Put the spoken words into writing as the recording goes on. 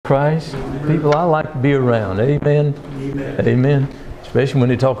Christ, people I like to be around. Amen. Amen. Amen. Especially when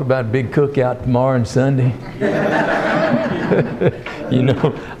they talk about big cookout tomorrow and Sunday. You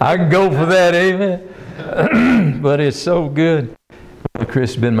know, I can go for that. Amen. But it's so good. Brother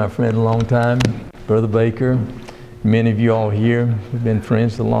Chris has been my friend a long time. Brother Baker, many of you all here have been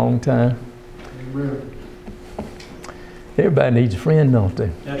friends a long time. Amen. Everybody needs a friend, don't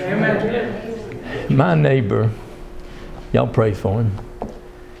they? Amen. My neighbor, y'all pray for him.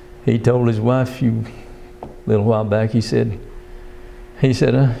 He told his wife a little while back, he said, I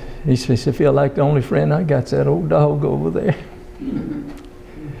feel like the only friend I got's that old dog over there.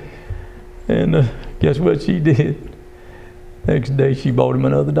 And guess what she did? Next day she bought him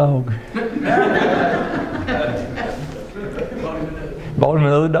another dog. Bought him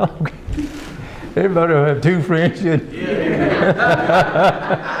another dog. Everybody will have two friends, shouldn't you?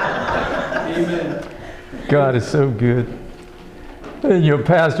 Amen. God is so good. And your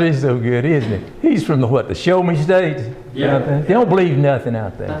pastor is so good, isn't he? He's from the show me state. Yeah. They don't believe nothing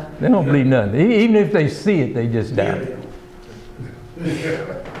out there. They don't believe nothing. Even if they see it, they just doubt it.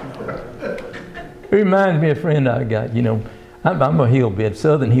 It reminds me of a friend I got, you know. I'm a hillbilly,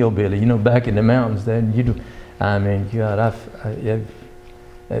 southern hillbilly, you know, back in the mountains there. And you do, I mean, God,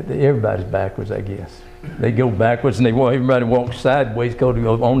 everybody's backwards, I guess. They go backwards and everybody walks sideways, go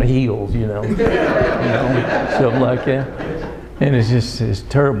on the heels, you know, stuff like that. And it's just a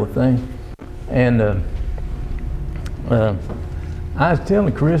terrible thing. And I was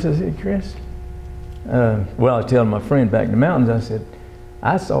telling Chris, I said, Chris, I was telling my friend back in the mountains, I said,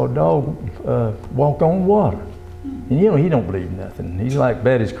 I saw a dog walk on water. And you know, he don't believe nothing. He's like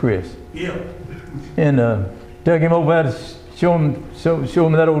bad as Chris. Yeah. And took him over to show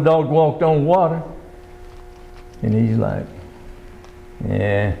him that old dog walked on water. And he's like,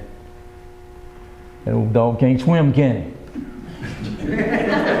 yeah, that old dog can't swim, can he?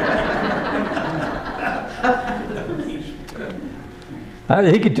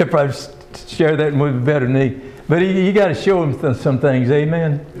 He could probably share that with me better than me. But you got to show him some things,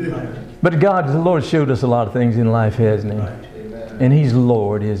 amen? Yeah. But the Lord showed us a lot of things in life, hasn't he? Right. And he's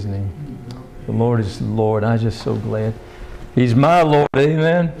Lord, isn't he? The Lord is Lord. I'm just so glad. He's my Lord,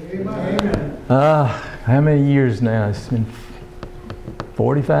 amen? Amen. How many years now? It's been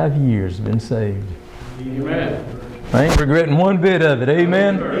 45 years been saved. Amen. I ain't regretting one bit of it,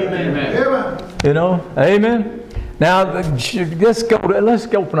 amen? Amen. You know, amen? Now, let's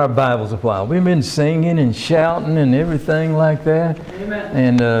open our Bibles a while. We've been singing and shouting and everything like that. Amen.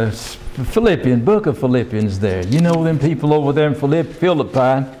 And book of Philippians there. You know them people over there in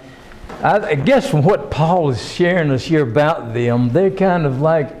Philippi. I guess from what Paul is sharing us here about them, they're kind of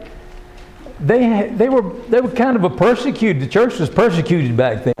like, they were kind of persecuted. The church was persecuted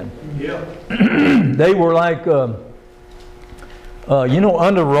back then. Yeah. They were like,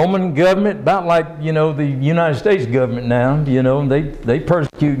 under Roman government, about like, the United States government now, they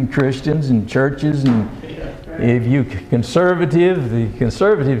persecuting Christians and churches, and if you conservative,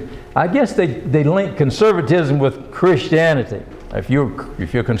 I guess they link conservatism with Christianity. If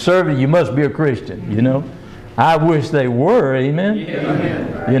you're conservative, you must be a Christian, I wish they were, amen?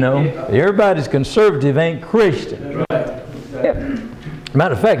 Yeah. Everybody's conservative ain't Christian. Right. Yeah.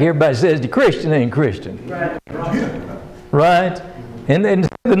 Matter of fact, everybody says the Christian ain't Christian. Right? And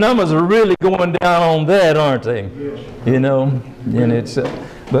the numbers are really going down on that, aren't they? And it's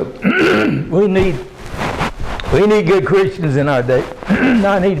but we need good Christians in our day.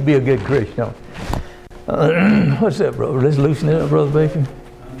 I need to be a good Christian. What's that, brother? Let's loosen it up, Brother Baker.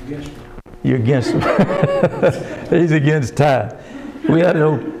 I'm against him. You're against him. He's against tie. We had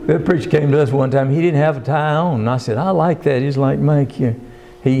that preacher came to us one time. He didn't have a tie on, and I said, I like that. He's like Mike here.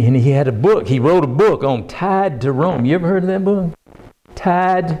 He had a book. He wrote a book on Tied to Rome. You ever heard of that book?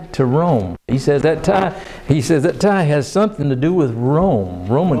 Tied to Rome. He says that tie has something to do with Rome,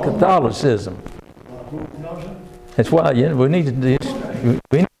 Roman Catholicism. That's why we need to do.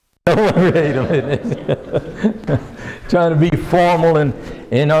 Wait a minute. Trying to be formal and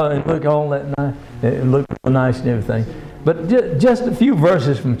look all that nice, look nice and everything. But just a few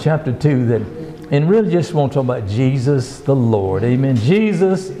verses from chapter 2 and really just want to talk about Jesus the Lord. Amen.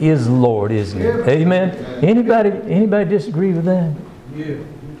 Jesus is Lord, isn't he? Amen. Anybody disagree with that? Yeah.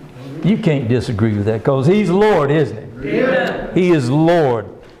 You can't disagree with that because he's Lord, isn't he? Amen. He is Lord.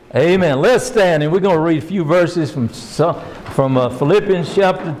 Amen. Let's stand and we're going to read a few verses from Philippians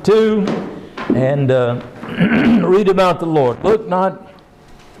chapter 2 and read about the Lord. Look not.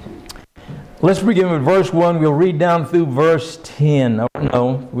 Let's begin with verse 1. We'll read down through verse 10.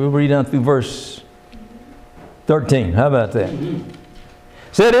 No, we'll read down through verse 13. How about that?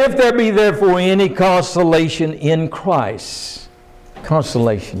 Said, if there be therefore any consolation in Christ,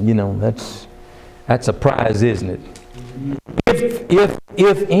 Consolation, you know, that's a prize, isn't it?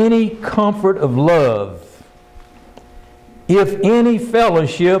 If any comfort of love, if any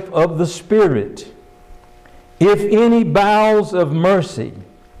fellowship of the Spirit, if any bowels of mercy,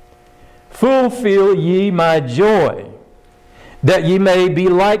 fulfill ye my joy, that ye may be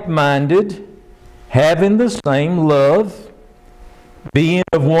like-minded, having the same love, being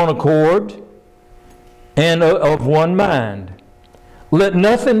of one accord, and of one mind. Let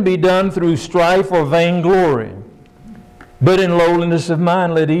nothing be done through strife or vainglory, but in lowliness of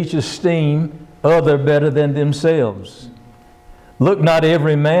mind let each esteem other better than themselves. Look not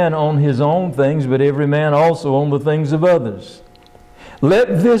every man on his own things, but every man also on the things of others.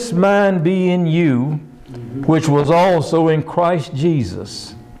 Let this mind be in you, which was also in Christ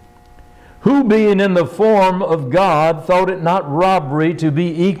Jesus, who being in the form of God thought it not robbery to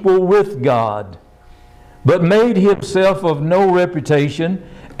be equal with God, but made himself of no reputation,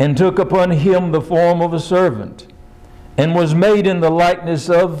 and took upon him the form of a servant, and was made in the likeness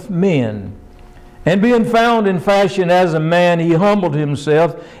of men. And being found in fashion as a man, he humbled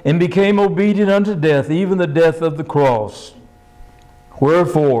himself, and became obedient unto death, even the death of the cross.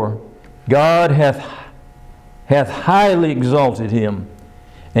 Wherefore God hath highly exalted him,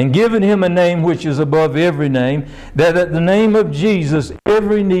 and given him a name which is above every name, that at the name of Jesus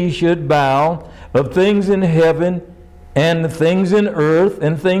every knee should bow, of things in heaven, and things in earth,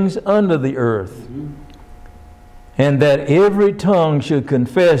 and things under the earth. And that every tongue should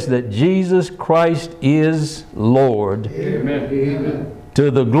confess that Jesus Christ is Lord. Amen. To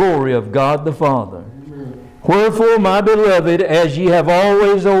the glory of God the Father. Amen. Wherefore, my beloved, as ye have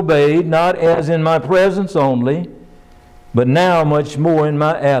always obeyed, not as in my presence only, but now much more in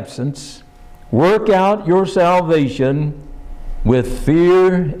my absence, work out your salvation with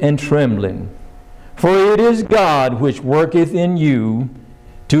fear and trembling. For it is God which worketh in you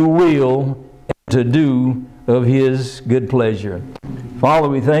to will and to do of his good pleasure. Father,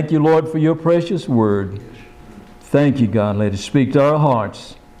 we thank you, Lord, for your precious word. Thank you, God. Let it speak to our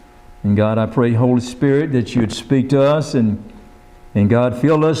hearts. And God, I pray, Holy Spirit, that you would speak to us, and God,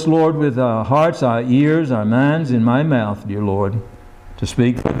 fill us, Lord, with our hearts, our ears, our minds, and my mouth, dear Lord, to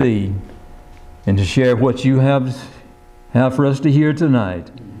speak for thee and to share what you have for us to hear tonight.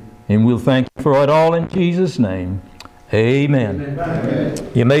 And we'll thank you for it all in Jesus' name. Amen.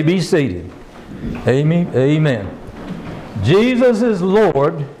 Amen. You may be seated. Amen. Amen. Jesus is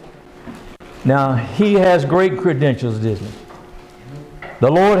Lord. Now, he has great credentials, doesn't he?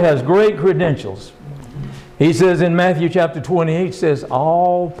 The Lord has great credentials. He says in Matthew chapter 28, says,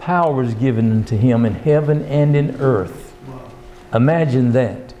 all power is given unto him in heaven and in earth. You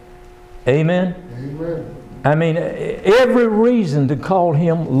that. Amen? Amen. I mean, every reason to call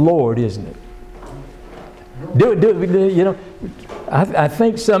him Lord, isn't it? You know, I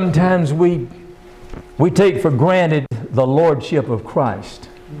think sometimes we take for granted the lordship of Christ.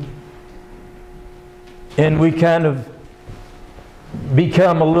 And we kind of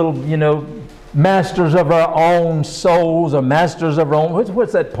become a little, you know, masters of our own souls, or masters of our own.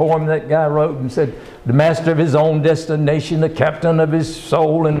 What's that poem that guy wrote and said, the master of his own destination, the captain of his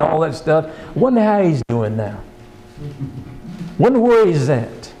soul, and all that stuff? Wonder how he's doing now. Wonder where he's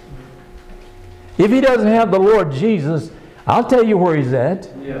at. If he doesn't have the Lord Jesus, I'll tell you where he's at.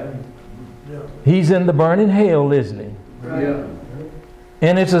 Yeah. He's in the burning hell, isn't he? Yeah.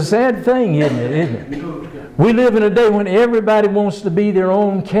 And it's a sad thing, isn't it? We live in a day when everybody wants to be their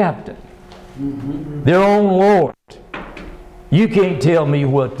own captain, their own Lord. You can't tell me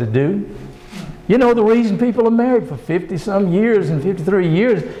what to do. You know the reason people are married for 50-some years and 53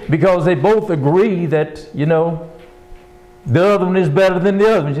 years, because they both agree that, you know, the other one is better than the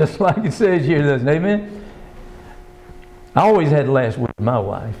other one, just like it says here, doesn't it? Amen? I always had the last word with my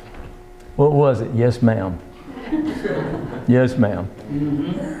wife. What was it? Yes, ma'am. Yes, ma'am.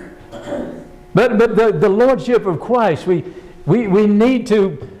 But the lordship of Christ, we need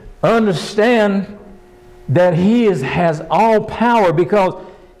to understand that he has all power, because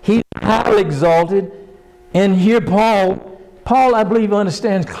he's highly exalted. And here Paul, I believe,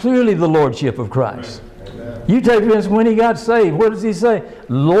 understands clearly the lordship of Christ. Amen. You take, for instance, when he got saved, what does he say?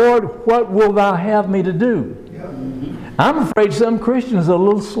 Lord, what will thou have me to do? Yep. I'm afraid some Christians are a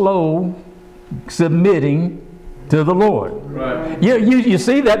little slow submitting to the Lord. Right. You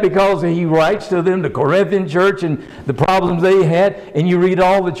see that because he writes to them, the Corinthian church, and the problems they had, and you read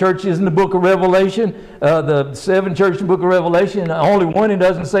all the churches in the book of Revelation, the 7 churches in the book of Revelation, and only one he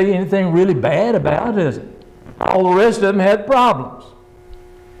doesn't say anything really bad about, is it? All the rest of them had problems.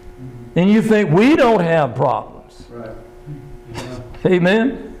 And you think we don't have problems. Right. Yeah.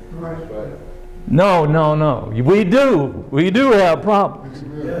 Amen? Right. No, no, no. We do. We do have problems.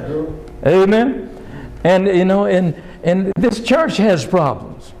 Amen. And you know, and this church has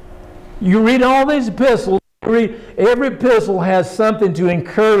problems. You read all these epistles. Every epistle has something to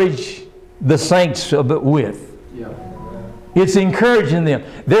encourage the saints of it with. Yeah. It's encouraging them.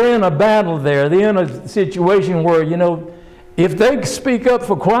 They're in a battle there. They're in a situation where, you know, if they speak up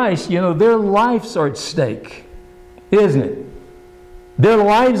for Christ, you know, their lives are at stake, isn't it? Their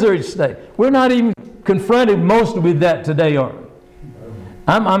lives are at stake. We're not even confronted most with that today, are we?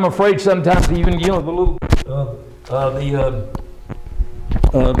 I'm afraid sometimes even, you know, the little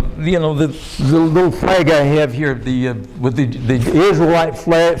you know, the little flag I have here, with the Israelite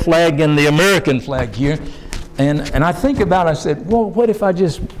flag and the American flag here, and I think about it, I said, well, what if I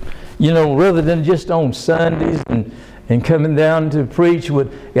just, you know, rather than just on Sundays and coming down to preach,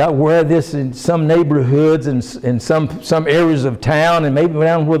 I wear this in some neighborhoods and in some areas of town, and maybe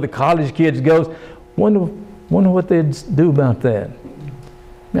down where the college kids goes. Wonder what they'd do about that.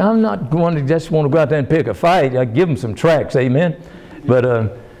 Now, I'm not going to just want to go out there and pick a fight. I give them some tracts, amen.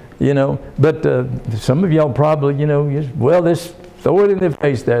 But you know, some of y'all probably, you know, well, just throw it in their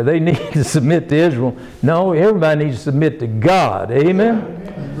face there. They need to submit to Israel. No, everybody needs to submit to God,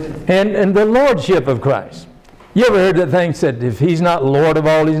 amen. And the lordship of Christ. You ever heard that thing said, if He's not Lord of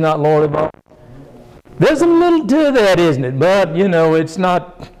all, He's not Lord of all? There's a little to that, isn't it? But you know, it's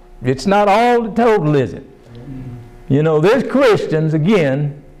not all the total, is it? You know, there's Christians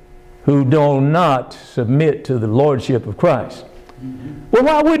again who do not submit to the lordship of Christ. Well,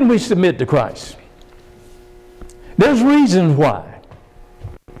 why wouldn't we submit to Christ? There's reasons why.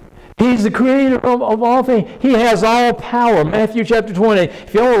 He's the creator of all things. He has all power. Matthew chapter 20.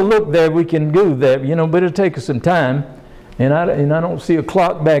 If you want to look there, we can do that, you know, but it'll take us some time. And I don't see a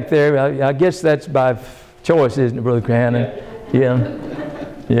clock back there. I guess that's by choice, isn't it, Brother Cannon? Yeah.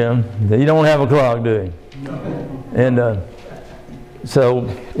 Yeah. You don't have a clock, do you? No. And so,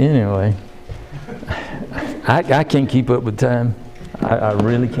 anyway, I can't keep up with time. I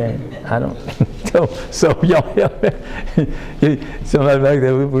really can't. I don't. So y'all, somebody back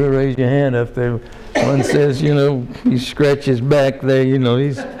there, we'll raise your hand up there. One says, you know, he scratches back there. You know,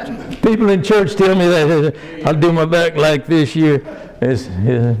 people in church tell me that I'll do my back like this year.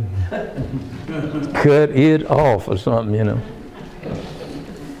 Cut it off or something, you know.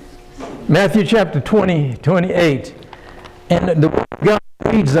 Matthew chapter 28, and the word of God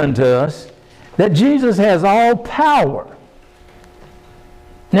reads unto us that Jesus has all power.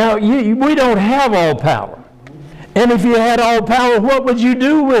 Now, we don't have all power. And if you had all power, what would you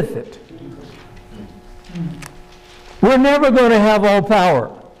do with it? We're never going to have all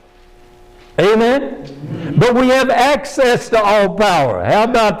power. Amen? But we have access to all power. How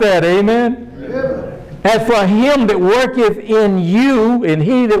about that? Amen? As for him that worketh in you, and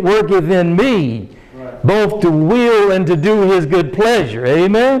he that worketh in me, both to will and to do his good pleasure.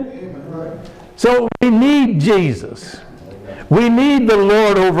 Amen? So we need Jesus. We need the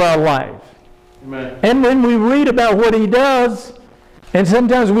Lord over our life. Amen. And when we read about what he does, and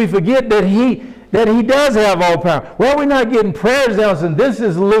sometimes we forget that he does have all power. Well, we're not getting prayers down saying this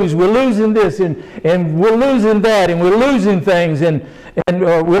is loose. We're losing this and we're losing that and we're losing things and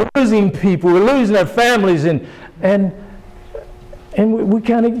we're losing people. We're losing our families and we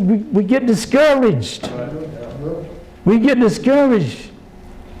get discouraged. We get discouraged.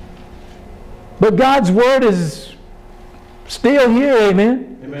 But God's word is still here,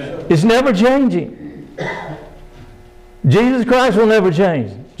 amen? Amen. It's never changing. Jesus Christ will never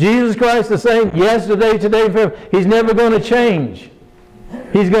change. Jesus Christ the same yesterday, today, forever. He's never going to change.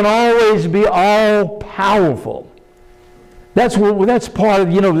 He's going to always be all powerful. That's part of,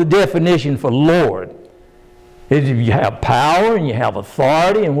 you know, the definition for Lord. You have power and you have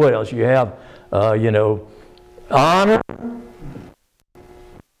authority, and what else? You have, you know, honor, you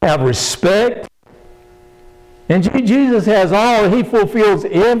have respect. And Jesus has all. He fulfills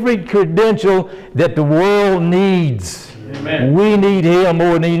every credential that the world needs. Amen. We need him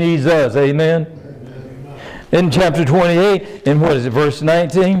more than he needs us. Amen. Amen. In chapter 28, and what is it, verse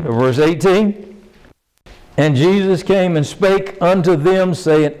 19 or verse 18? And Jesus came and spake unto them,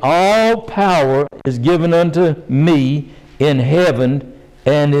 saying, all power is given unto me in heaven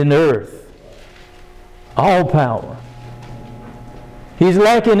and in earth. All power. He's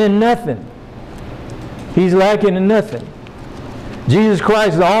lacking in nothing. He's lacking in nothing. Jesus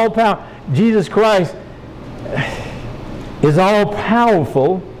Christ is all power. Jesus Christ is all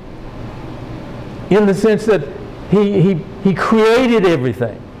powerful in the sense that he created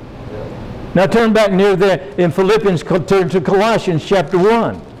everything. Now turn back near there in Philippians, turn to Colossians chapter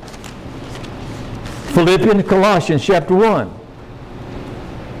 1. Colossians chapter 1.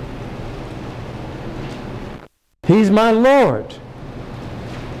 He's my Lord.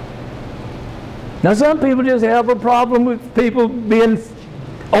 Now some people just have a problem with people being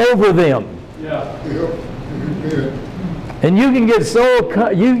over them. Yeah. And you can get so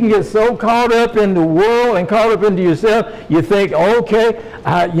caught up in the world and caught up into yourself. You think, okay,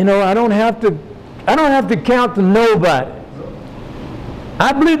 I don't have to count to nobody.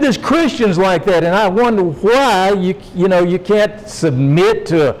 I believe there's Christians like that, and I wonder why you can't submit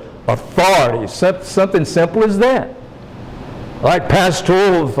to authority. Something simple as that, like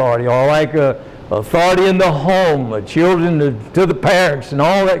pastoral authority, or like authority in the home, children to the parents, and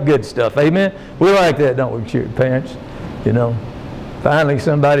all that good stuff. Amen. We like that, don't we, parents? Finally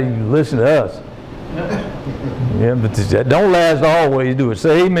somebody listen to us. Yeah, but that don't last always, do it?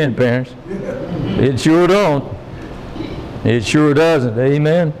 Say amen, parents. It sure don't. It sure doesn't.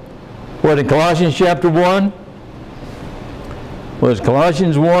 Amen. What, in Colossians chapter 1? Was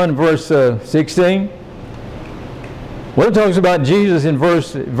Colossians 1 verse 16? Well, it talks about Jesus in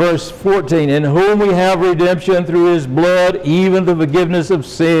verse 14, in whom we have redemption through His blood, even the forgiveness of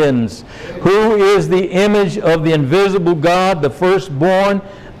sins, who is the image of the invisible God, the firstborn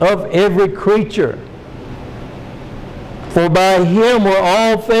of every creature. For by Him were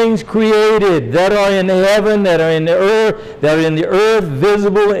all things created, that are in heaven, that are in the earth,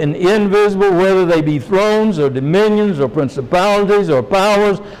 visible and invisible, whether they be thrones or dominions or principalities or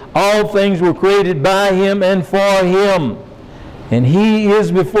powers. All things were created by Him and for Him. And He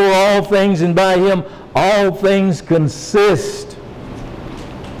is before all things, and by Him all things consist.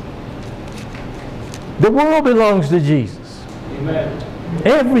 The world belongs to Jesus. Amen.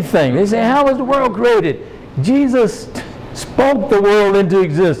 Everything. They say, how was the world created? Jesus spoke the world into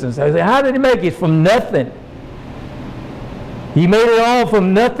existence. I say, how did He make it? From nothing. He made it all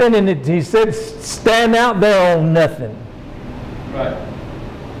from nothing, and He said, stand out there on nothing. Right.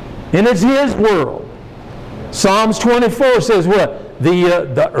 And it's His world. Psalms 24 says what?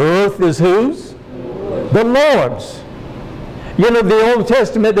 The earth is whose? The Lord's. The Old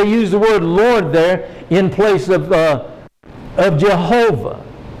Testament, they use the word Lord there in place of Jehovah.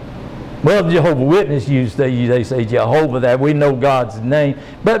 Well, the Jehovah's Witnesses they say Jehovah, that we know God's name.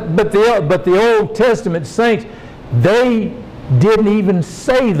 But the Old Testament saints, they didn't even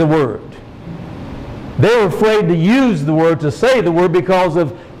say the word. They were afraid to use the word, to say the word, because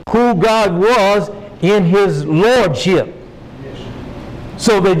of who God was in His lordship.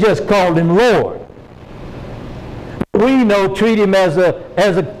 So they just called Him Lord. We treat Him as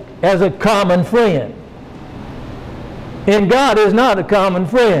a common friend. And God is not a common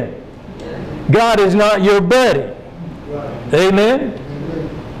friend. God is not your buddy. Amen?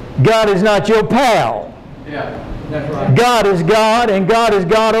 God is not your pal. Yeah, that's right. God is God, and God is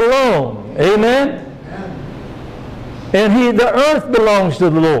God alone. Amen? And the earth belongs to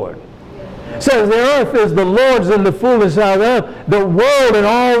the Lord. It says the earth is the Lord's and the fullness thereof, the world and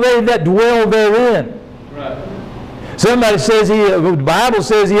all they that dwell therein. Right. Somebody says the Bible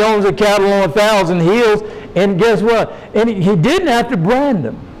says He owns the cattle on 1,000 hills, and guess what? And He didn't have to brand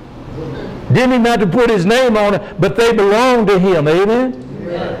them. Didn't even have to put His name on it, but they belong to Him. Amen?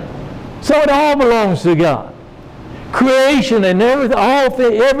 Yeah. So it all belongs to God. Creation and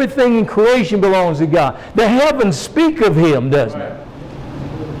everything in creation belongs to God. The heavens speak of Him, doesn't it?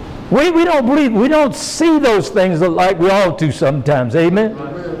 We don't believe, we don't see those things like we ought to sometimes. Amen?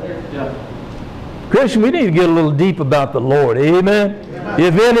 Yeah. Christian, we need to get a little deep about the Lord. Amen?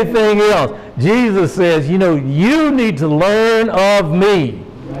 If anything else, Jesus says, you need to learn of me.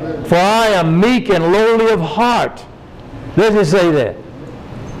 For I am meek and lowly of heart. Does He say that?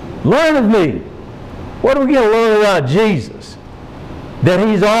 Learn of me. What are we going to learn about Jesus? That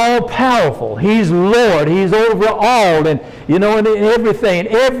He's all powerful. He's Lord. He's over all. And and everything.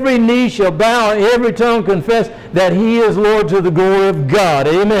 Every knee shall bow and every tongue confess that He is Lord to the glory of God.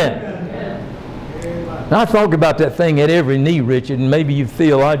 Amen. Now, I thought about that thing at every knee, Richard, and maybe you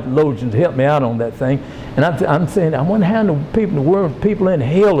theologians help me out on that thing. And I'm saying, I wonder how people in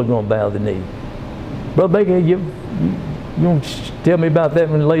hell are going to bow the knee. Brother Baker, you want to tell me about that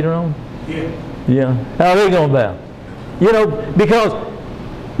one later on? Yeah. How are they going to bow? Because,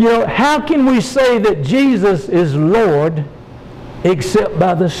 how can we say that Jesus is Lord except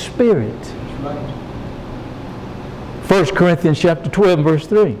by the Spirit? 1 Corinthians chapter 12, verse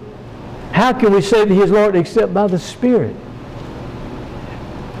 3. How can we say that He is Lord except by the Spirit?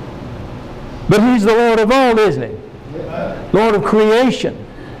 But He's the Lord of all, isn't He? Lord of creation.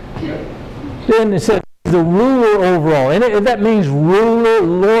 Then it says He's the ruler over all. And that means ruler,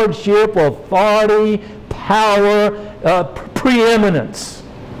 lordship, authority, power, preeminence.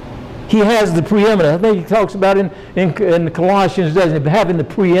 He has the preeminence. I think He talks about in Colossians, doesn't it? Having the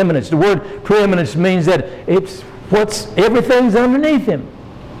preeminence. The word preeminence means that it's Everything's underneath him.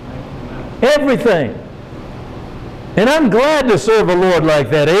 Everything. And I'm glad to serve a Lord like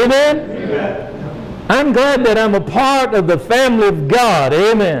that. Amen? Amen. I'm glad that I'm a part of the family of God.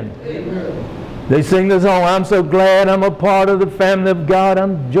 Amen. Amen. They sing the song, I'm so glad I'm a part of the family of God.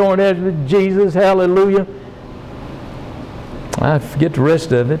 I'm joined heirs with Jesus. Hallelujah. I forget the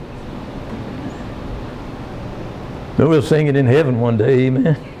rest of it. But we'll sing it in heaven one day.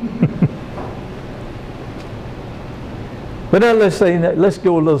 Amen. But now let's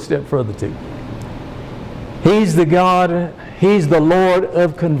go a little step further too. He's the God, He's the Lord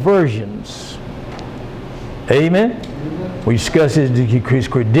of conversions. Amen? We discuss His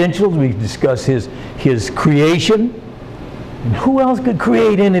credentials, we discuss His creation. And who else could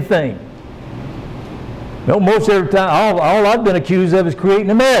create anything? No, most every time, all I've been accused of is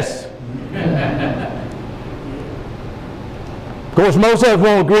creating a mess. Of course, most of us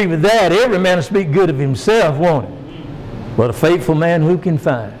won't agree with that. Every man will speak good of himself, won't he? But a faithful man who can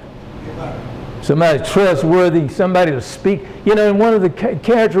find? Somebody trustworthy, somebody to speak. You know, and one of the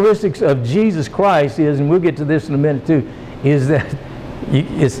characteristics of Jesus Christ is, and we'll get to this in a minute too, is that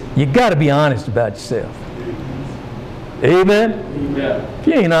you got to be honest about yourself. Amen? Amen? If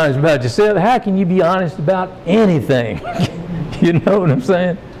you ain't honest about yourself, how can you be honest about anything? You know what I'm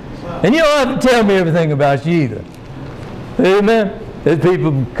saying? And you don't have to tell me everything about you either. Amen? There's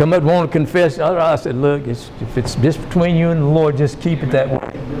people come up and want to confess. I said, look, if it's just between you and the Lord, just keep it that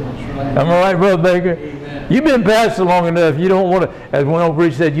way. Am I right, Brother Baker? Amen. You've been pastor long enough. You don't want to, as one old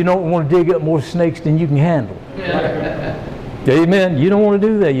preacher said, you don't want to dig up more snakes than you can handle. Amen? You don't want to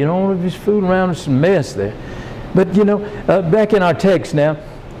do that. You don't want to just fool around with some mess there. But, you know, back in our text now,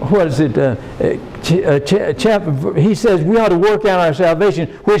 what is it? He says we ought to work out our salvation,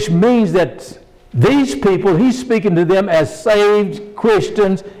 which means that these people, he's speaking to them as saved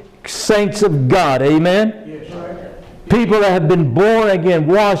Christians, saints of God. Amen? Yes, right. People that have been born again,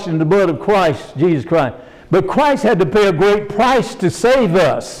 washed in the blood of Christ, Jesus Christ. But Christ had to pay a great price to save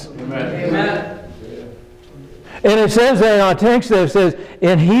us. Amen. Amen. And it says there in our text there, it says,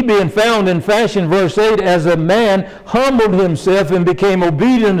 and he being found in fashion, verse 8, as a man, humbled himself and became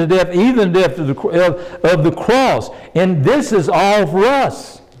obedient to death, even death of the cross. And this is all for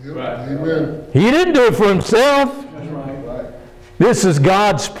us. Right. Amen. He didn't do it for himself. That's right. This is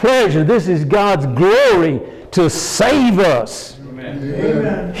God's pleasure. This is God's glory to save us. Amen.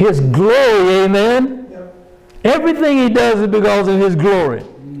 Amen. His glory, amen. Yep. Everything he does is because of his glory.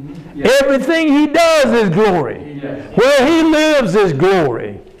 Mm-hmm. Yep. Everything he does is glory. Yes. Where he lives is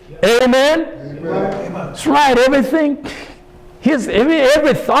glory. Yep. Amen? Amen. That's right. Everything,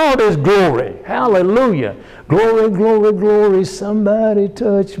 every thought is glory. Hallelujah. Glory, glory, glory, somebody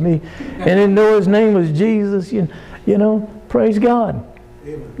touch me. And didn't know his name was Jesus. You know, praise God.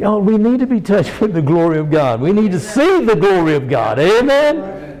 Y'all, we need to be touched with the glory of God. We need to see the glory of God.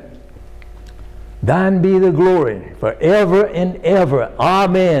 Amen? Thine be the glory forever and ever.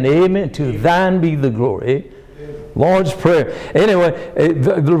 Amen. Amen. To thine be the glory. Lord's Prayer. Anyway,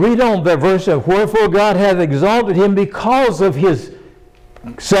 read on that verse of wherefore God hath exalted him because of his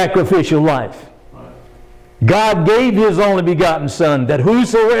sacrificial life. God gave his only begotten Son, that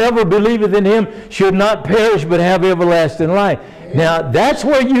whosoever believeth in him should not perish but have everlasting life. Now, that's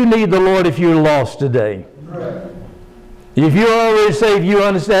where you need the Lord if you're lost today. Right. If you're already saved, you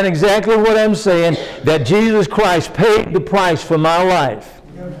understand exactly what I'm saying, that Jesus Christ paid the price for my life.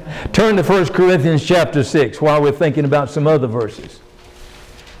 Turn to 1 Corinthians chapter 6 while we're thinking about some other verses.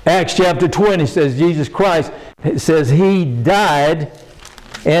 Acts chapter 20 says Jesus Christ, it says he died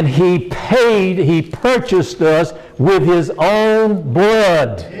and he paid, he purchased us with his own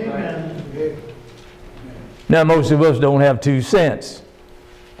blood. Amen. Now most of us don't have 2 cents.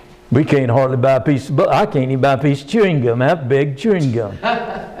 We can't hardly buy a piece of, I can't even buy a piece of chewing gum. I have to beg chewing gum.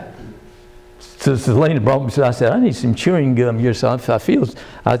 So Selena brought me, so I said, I need some chewing gum here. So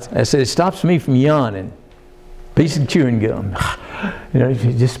I said, it stops me from yawning. Piece of chewing gum. You know,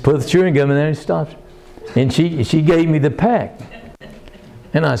 you just put the chewing gum in there and it stops. And she gave me the pack.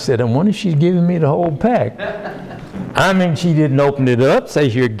 And I said, I wonder if she's giving me the whole pack. I mean, she didn't open it up, say,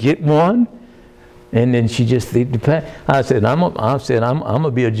 here, get one. And then she just threw the pack. I said, I'm going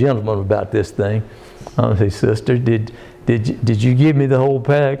to be a gentleman about this thing. I said, sister, did you give me the whole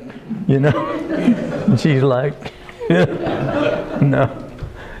pack? You know? And she's like, no.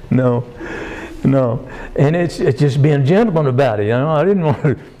 And it's just being a gentleman about it. You know, I didn't want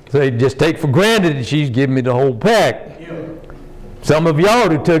to say, just take for granted that she's giving me the whole pack. Some of y'all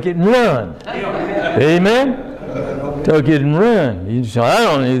who took it and run. Amen? Took it and run. You say, I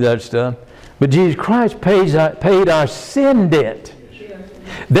don't need that stuff. But Jesus Christ paid our sin debt.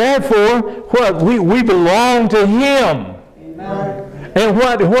 Therefore, what we belong to Him. Amen. And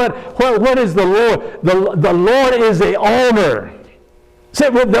what is the Lord? The Lord is the owner. See,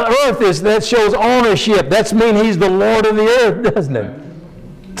 well, the earth that shows ownership. That means He's the Lord of the earth, doesn't it?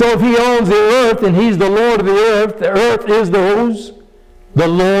 So if He owns the earth and He's the Lord of the earth is the whose? The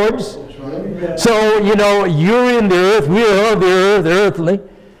Lord's. So, you know, you're in the earth, we're of the earth, earthly.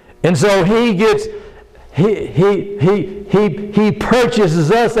 And so He gets, He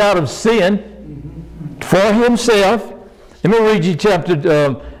purchases us out of sin for Himself. Let me read you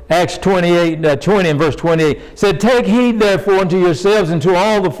chapter Acts 20 and verse 28. It said, take heed therefore unto yourselves and to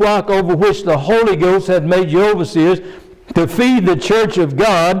all the flock over which the Holy Ghost hath made you overseers, to feed the church of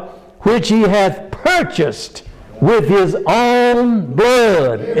God, which He hath purchased with His own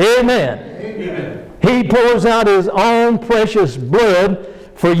blood. Amen. Amen. He pours out His own precious blood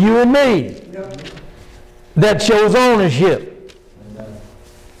for you and me. That shows ownership.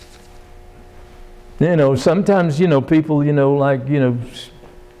 You know, sometimes, you know, people, you know, like, you know,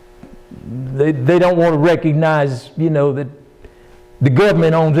 they don't want to recognize, you know, that the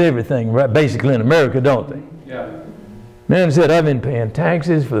government owns everything, right? Basically in America, don't they? Yeah. Man said, I've been paying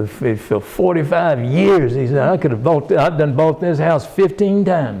taxes for 45 years. He said, I've done bought this house 15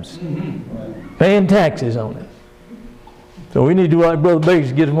 times. Paying taxes on it. So we need to do like Brother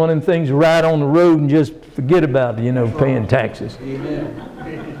Baker, get one of them things right on the road and just forget about it, you know, paying taxes. Amen.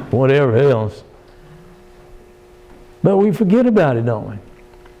 Whatever else. But we forget about it, don't we?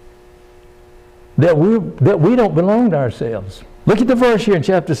 That we don't belong to ourselves. Look at the verse here in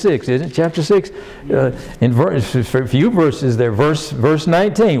chapter 6, isn't it? Chapter 6, in verse, for a few verses there, verse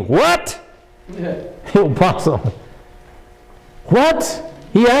 19. What? The apostle. What?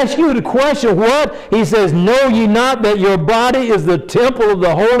 He asks you the question, what? He says, know ye not that your body is the temple of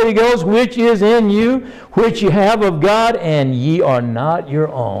the Holy Ghost, which is in you, which you have of God, and ye are not your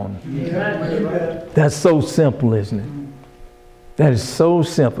own. Yeah. That's so simple, isn't it? That is so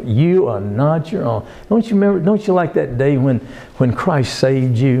simple. You are not your own. Don't you remember? Don't you like that day when Christ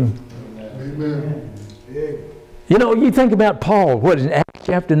saved you? Amen. You know, you think about Paul. What is it, Acts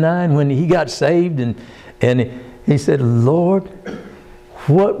chapter 9 when he got saved and he said, Lord,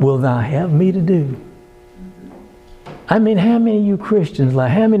 what will Thou have me to do? I mean, how many of you Christians,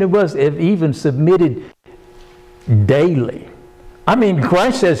 like how many of us have even submitted daily? I mean,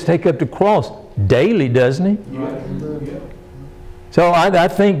 Christ says take up the cross daily, doesn't He? Yeah. So I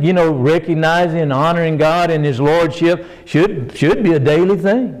think, you know, recognizing and honoring God and His Lordship should be a daily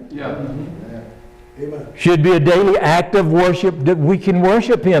thing. Yeah. Amen. Should be a daily act of worship that we can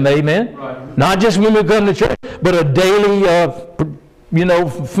worship Him. Amen. Right. Not just when we come to church, but a daily, you know,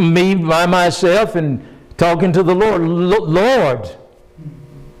 for me by myself and talking to the Lord. Lord,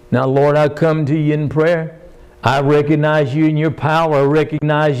 now Lord, I come to You in prayer. I recognize You in Your power. I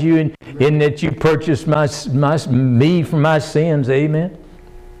recognize You in that You purchased me from my sins. Amen.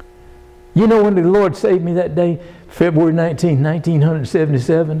 You know when the Lord saved me that day, February 19,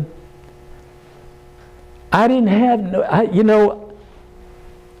 1977? I didn't have you know,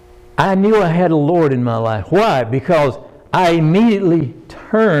 I knew I had a Lord in my life. Why? Because I immediately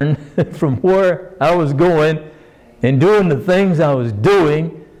turned from where I was going and doing the things I was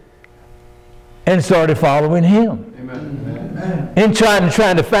doing and started following Him. Amen. And trying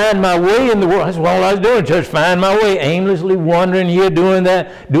to find my way in the world. That's all I was doing, church, find my way, aimlessly wandering here, doing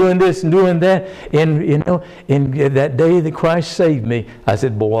that, doing this and doing that. And, you know, and that day that Christ saved me, I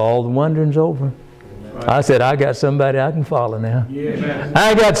said, boy, all the wandering's over. Right. I said, I got somebody I can follow now. Yeah.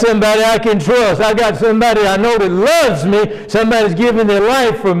 I got somebody I can trust. I got somebody I know that loves me. Somebody's giving their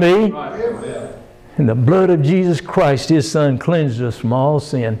life for me. Right. And the blood of Jesus Christ, His Son, cleansed us from all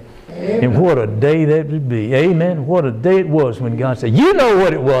sin. Amen. And what a day that would be. Amen. What a day it was when God said, you know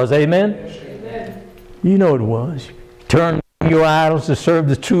what it was. Amen. Amen. You know what it was. Turn your idols to serve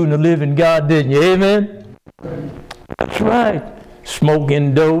the true and the living God, didn't you? Amen. That's right.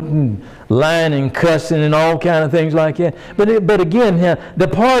 Smoking dope and lying and cussing and all kind of things like that. But again, the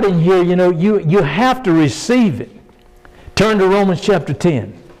part in here, you know, you have to receive it. Turn to Romans chapter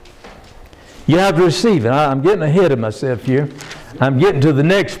 10. You have to receive it. I'm getting ahead of myself here. I'm getting to the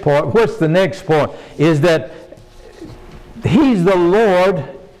next part. What's the next part? Is that He's the Lord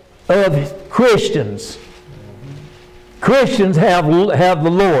of Christians. Christians have the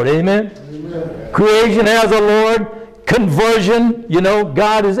Lord. Amen? Amen. Creation has a Lord. Conversion, you know,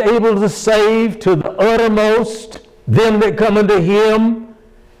 God is able to save to the uttermost them that come unto Him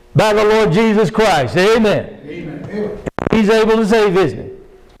by the Lord Jesus Christ. Amen. Amen. He's able to save, isn't He?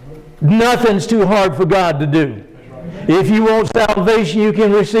 Nothing's too hard for God to do. If you want salvation, you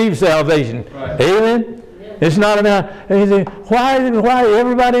can receive salvation. Right. Amen? It's not about, why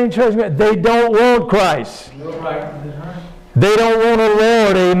everybody in church, they don't want Christ. They don't want a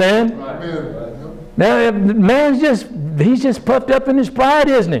Lord, amen? Now, man's he's just puffed up in his pride,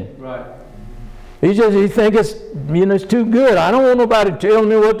 isn't he? Right. He thinks it's, it's too good. I don't want nobody telling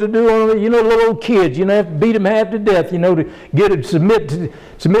me what to do. Little kids, have to beat them half to death, to get it, submit,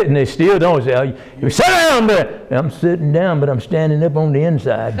 and they still don't. Say, you sit down there. I'm sitting down, but I'm standing up on the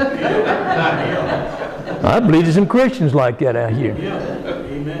inside. I believe there's some Christians like that out here.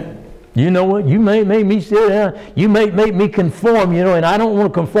 Amen. You know what? You may make me sit down. You may make me conform, and I don't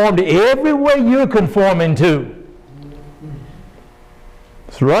want to conform to every way you're conforming to.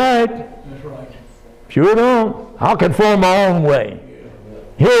 That's right. That's right. Sure don't. I'll conform my own way.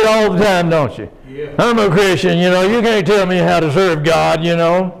 You hear it all the time, don't you? Yeah. I'm a Christian, you can't tell me how to serve God,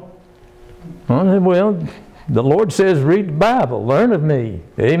 Well, the Lord says, read the Bible, learn of me.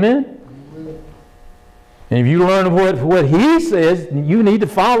 Amen? And if you learn of what He says, you need to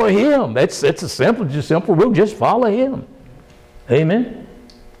follow Him. It's a simple rule. Just follow Him. Amen?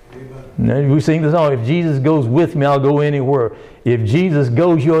 Amen. We sing the song, if Jesus goes with me, I'll go anywhere. If Jesus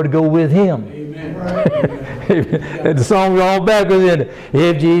goes, you ought to go with Him. Amen. And the song we're all backwards in.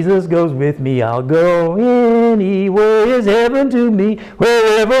 If Jesus goes with me, I'll go anywhere. Is heaven to me,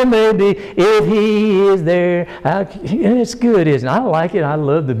 wherever it may be. If He is there, it's good, isn't it? I like it. I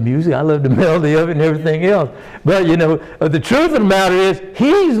love the music. I love the melody of it and everything else. But the truth of the matter is,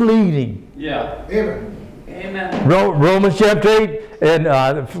 He's leading. Yeah. Amen. Amen. Romans chapter 8, and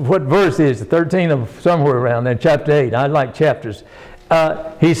what verse is it? 13 of somewhere around there, chapter 8. I like chapters.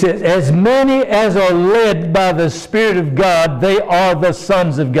 He says, as many as are led by the Spirit of God, they are the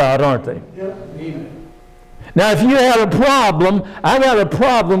sons of God, aren't they? Yep. Amen. Now, if you had a problem, I got a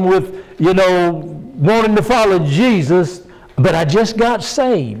problem with, wanting to follow Jesus, but I just got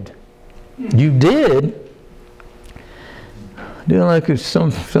saved. You did. Doing like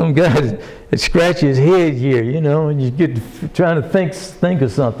some guys that scratch his head here, and you get trying to think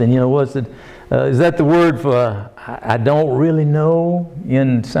of something. What's it? Is that the word for I don't really know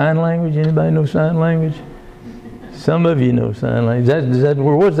in sign language? Anybody know sign language? Some of you know sign language. Is that the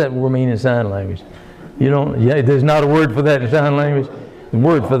word? What does that word mean in sign language? You don't? Yeah, there's not a word for that in sign language. The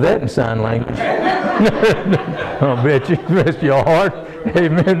word for that in sign language. I'll bet you, bless your heart.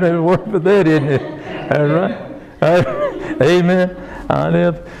 Amen. There's a word for that, isn't it? All right. Amen.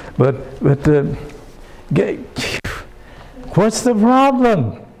 But what's the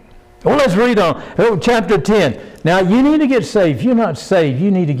problem? Well, let's read on. Chapter 10. Now, you need to get saved. If you're not saved, you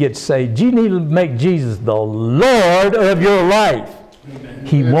need to get saved. You need to make Jesus the Lord of your life. Amen.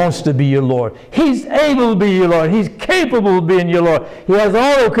 He wants to be your Lord. He's able to be your Lord. He's capable of being your Lord. He has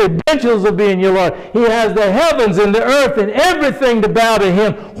all the credentials of being your Lord. He has the heavens and the earth and everything to bow to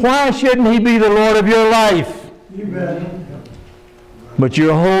Him. Why shouldn't He be the Lord of your life? Amen. But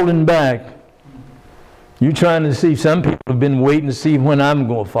you're holding back. You're trying to see. Some people have been waiting to see when I'm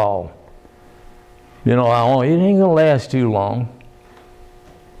going to fall. It ain't going to last too long.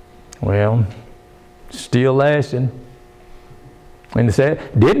 Well, still lasting. And they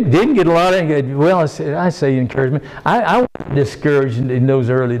said, didn't get a lot of, well, I say encouragement. I was discouraged in those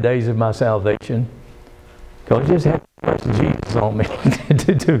early days of my salvation. Because I just had Jesus on me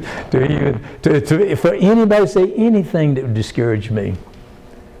for anybody to say anything that would discourage me.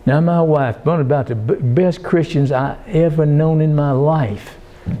 Now, my wife, one about the best Christians I ever known in my life.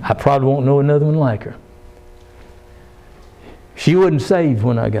 I probably won't know another one like her. She wasn't saved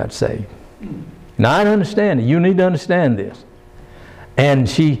when I got saved. Now, I understand it. You need to understand this. And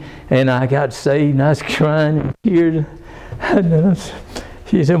I got saved, and I was crying and tears.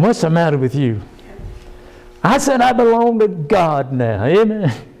 She said, "What's the matter with you?" I said, "I belong to God now."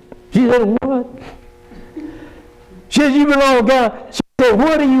 Amen. She said, "What?" She said, "You belong to God." She said,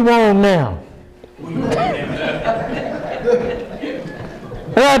 "What do you want now?"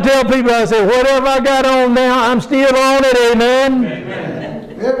 And I tell people, I say, whatever I got on now, I'm still on it, amen?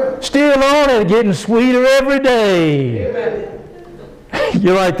 Amen. Still on it, getting sweeter every day. Amen.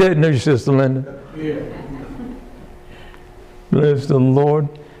 You like that, new Sister Linda? Yeah. Bless the Lord.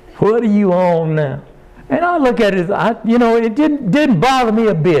 What are you on now? And I look at it, it didn't bother me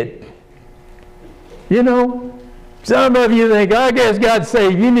a bit. Some of you think, I guess God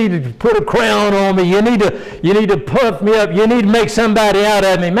saved. You need to put a crown on me. You need to puff me up. You need to make somebody out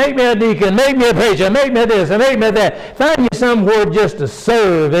of me. Make me a deacon. Make me a preacher. Make me this and make me that. Find you somewhere just to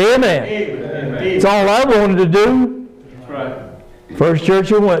serve. Amen. Amen. That's all I wanted to do. That's right. First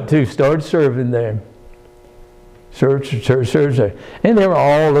church I went to, started serving there. Church there. And they were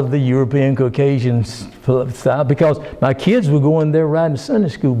all of the European Caucasian style because my kids were going there riding the Sunday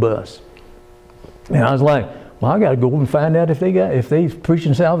school bus. And I was like, Well, I got to go and find out if they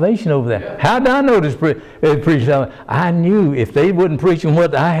preaching salvation over there. How did I know they preaching salvation? I knew if they wasn't preaching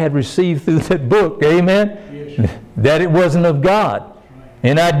what I had received through that book, amen, that it wasn't of God.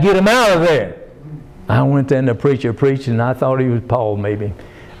 And I'd get them out of there. I went there and the preacher preached, and I thought he was Paul maybe.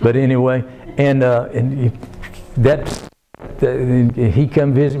 But anyway, and he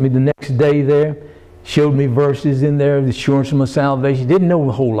come visit me the next day there, showed me verses in there, the assurance of my salvation. Didn't know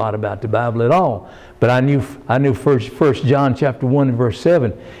a whole lot about the Bible at all. But I knew First John chapter 1 and verse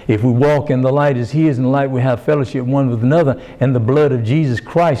 7. If we walk in the light as He is in the light, we have fellowship one with another, and the blood of Jesus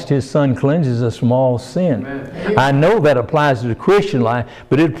Christ, His Son, cleanses us from all sin. Amen. I know that applies to the Christian life,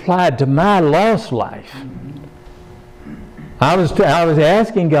 but it applied to my lost life. I was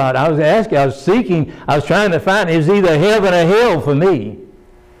asking God, I was seeking, I was trying to find, it was either heaven or hell for me.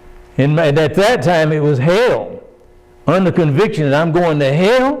 And at that time it was hell. Under conviction that I'm going to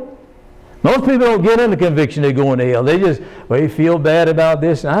hell. Most people don't get under conviction they're going to hell. They just, well, they feel bad about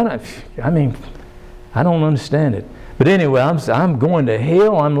this. I don't understand it. But anyway, I'm going to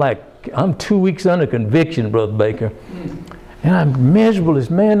hell. I'm 2 weeks under conviction, Brother Baker. And I'm miserable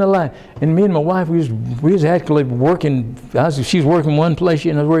as man alive. And me and my wife, we was actually working. She's working one place,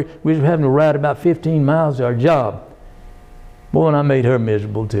 we was having to ride about 15 miles to our job. Boy, and I made her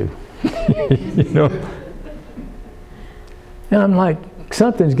miserable too. You know. And I'm like,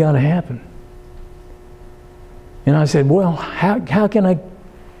 something's got to happen. And I said, well, how can I?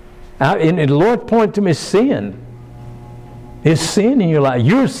 And the Lord pointed to me, sin. It's sin in your life.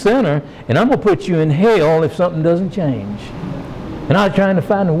 You're a sinner, and I'm going to put you in hell if something doesn't change. And I was trying to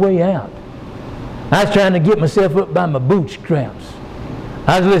find a way out. I was trying to get myself up by my bootstraps.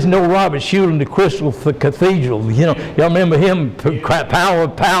 I was listening to Robert Schuller, the Crystal Cathedral. You know, y'all remember him,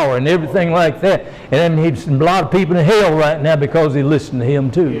 power, and everything like that. And then a lot of people in hell right now because they listen to him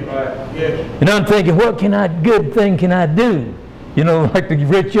too. And I'm thinking, what good thing can I do? You know, like the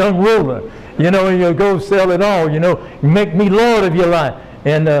rich young ruler. You know, you go sell it all. You know, make me Lord of your life.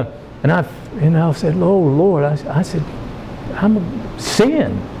 And I said, oh Lord, I said, I'm a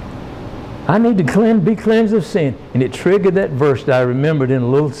sin. I need to be cleansed of sin. And it triggered that verse that I remembered in a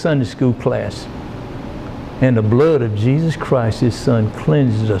little Sunday school class. And the blood of Jesus Christ, His Son,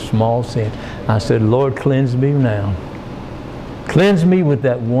 cleanses us from all sin. I said, Lord, cleanse me now. Cleanse me with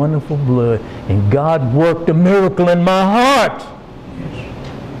that wonderful blood. And God worked a miracle in my heart.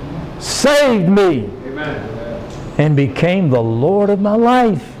 Saved me. Amen. And became the Lord of my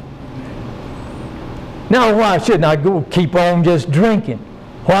life. Now, why shouldn't I keep on just drinking?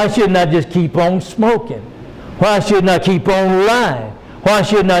 Why shouldn't I just keep on smoking? Why shouldn't I keep on lying? Why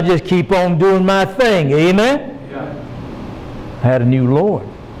shouldn't I just keep on doing my thing? Amen? Yeah. I had a new Lord.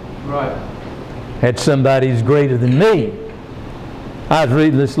 Right. Had somebody who's greater than me. I was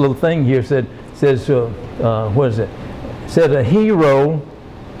reading this little thing here. Says, what is it? It said a hero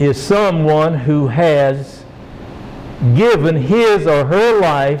is someone who has given his or her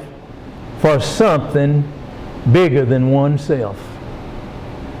life for something bigger than oneself.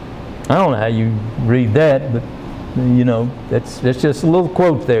 I don't know how you read that, but you know, that's just a little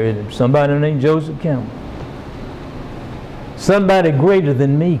quote there. Somebody named Joseph Campbell. Somebody greater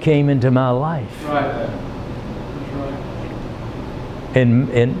than me came into my life. Right. That's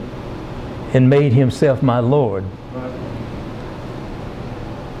right. And made Himself my Lord. Right.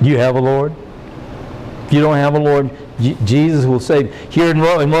 Do you have a Lord? If you don't have a Lord, Jesus will save. Here in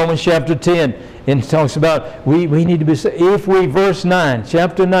Romans chapter 10, and it talks about we need to be saved. If we, verse 9,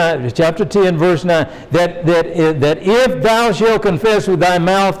 chapter 10, verse 9, that if thou shalt confess with thy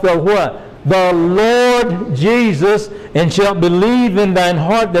mouth the what? The Lord Jesus, and shalt believe in thine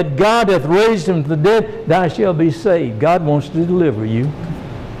heart that God hath raised Him from the dead, thou shalt be saved. God wants to deliver you.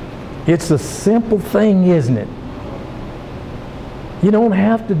 It's a simple thing, isn't it? You don't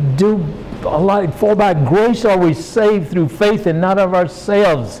have to do a lot. For by grace are we saved through faith, and not of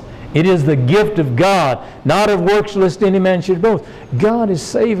ourselves. It is the gift of God, not of works, lest any man should boast. God is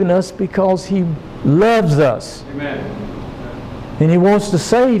saving us because He loves us. Amen. And He wants to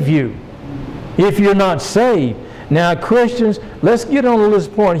save you if you're not saved. Now, Christians, let's get on to this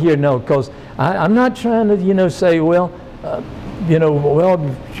point here, because I'm not trying to, say,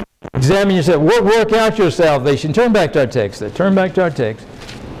 examine yourself. Work out your salvation. Turn back to our text there. Turn back to our text.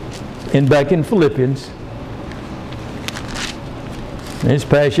 And back in Philippians. It's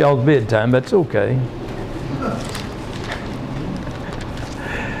past y'all's bedtime. That's okay.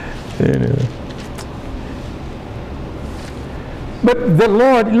 But the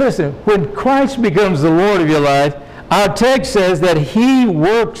Lord, listen, when Christ becomes the Lord of your life, our text says that He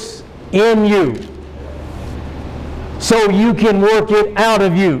works in you. So you can work it out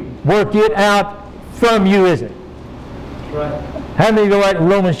of you. Work it out from you, isn't it? Right. How many go right in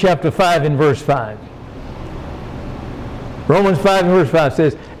Romans chapter 5 and verse 5? Romans 5 and verse 5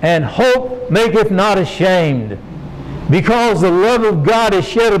 says, and hope maketh not ashamed, because the love of God is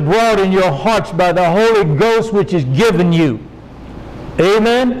shed abroad in your hearts by the Holy Ghost which is given you.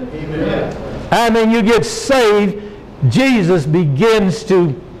 Amen? Amen. And then you get saved, Jesus begins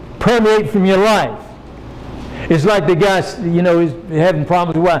to permeate from your life. It's like the guy, you know, he's having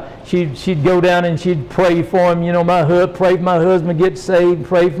problems with his wife. She'd go down and she'd pray for him, you know, pray for my husband get saved,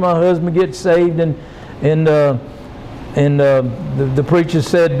 pray for my husband get saved, and the preacher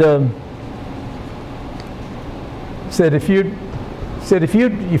said if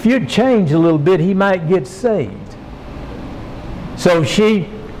you'd change a little bit, he might get saved. So she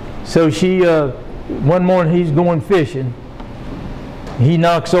one morning he's going fishing. He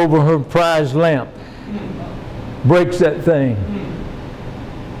knocks over her prized lamp, breaks that thing,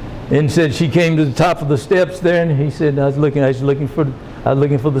 and said she came to the top of the steps there, and he said, I was looking for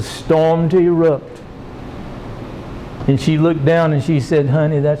the storm to erupt. And she looked down and she said,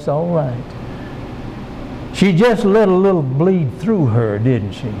 honey, that's all right. She just let a little bleed through her,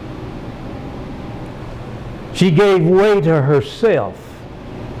 didn't she? She gave way to herself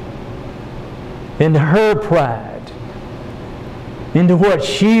and her pride, into what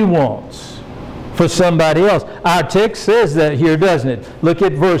she wants for somebody else. Our text says that here, doesn't it? Look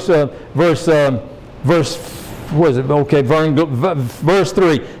at verse 3.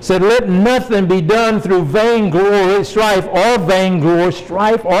 Said, let nothing be done through vainglory, strife or vainglory,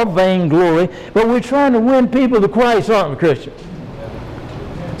 but we're trying to win people to Christ, aren't we, Christian?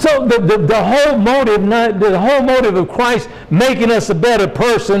 So the whole motive of Christ making us a better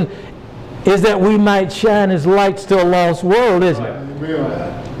person is that we might shine as lights to a lost world, isn't it?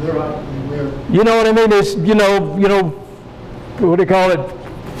 You know what I mean? It's, you know, what do you call it?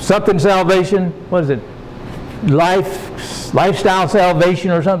 Something salvation. What is it? Lifestyle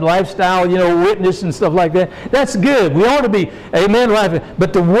salvation or something. Lifestyle, you know, witness and stuff like that. That's good. We ought to be, amen, life.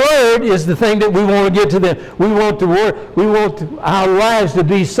 But the Word is the thing that we want to get to them. We want the Word. We want our lives to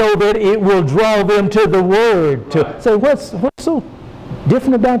be so that it will draw them to the Word. To say, what's so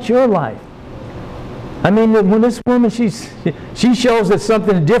different about your life? I mean, when this woman, she shows that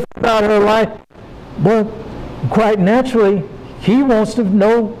something different about her life, well, quite naturally, he wants to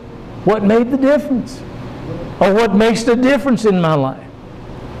know what made the difference, or what makes the difference in my life.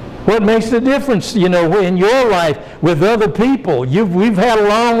 What makes the difference, you know, in your life with other people? We've had a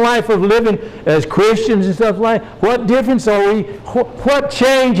long life of living as Christians and stuff like that. What difference are we? What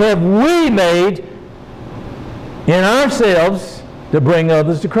change have we made in ourselves to bring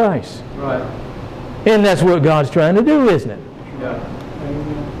others to Christ? Right. And that's what God's trying to do, isn't it?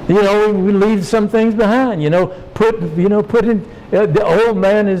 Yeah. You know, we leave some things behind. You know, put in the old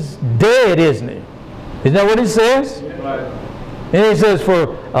man is dead, isn't he? Isn't that what it says? Yeah. Right. And it says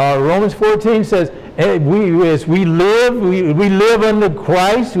for Romans 14 says, hey, as we live under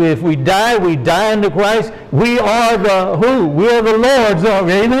Christ. If we die under Christ. We are the who? We are the Lord's.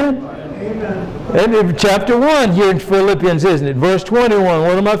 Amen. Amen. And in chapter 1 here in Philippians, isn't it? Verse 21,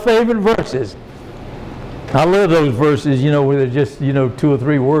 one of my favorite verses. I love those verses, you know, where they're just, you know, 2 or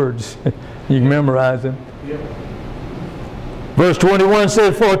 3 words. You can memorize them. Yep. Verse 21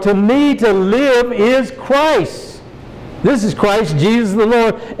 says, for to me to live is Christ. This is Christ, Jesus the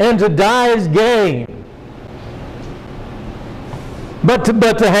Lord, and to die is gain. But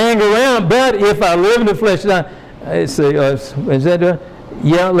to hang around, but if I live in the flesh, is that,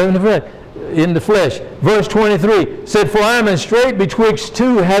 yeah, live in the flesh. In the flesh. Verse 23 said, for I am in strait betwixt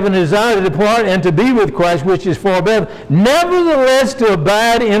two, having a desire to depart and to be with Christ, which is far better. Nevertheless, to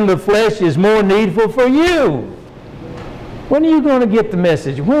abide in the flesh is more needful for you. When are you going to get the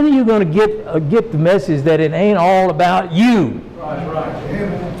message? When are you going to get the message that it ain't all about you? Right.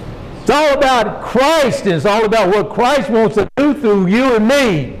 It's all about Christ, and it's all about what Christ wants to do through you and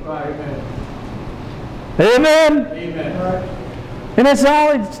me. Right. Amen? Amen. Right. And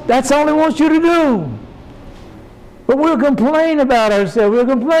that's all he wants you to do. But we'll complain about ourselves. We'll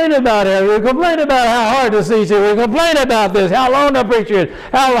complain about it. We'll complain about how hard the seats is. We'll complain about this, how long the preacher is,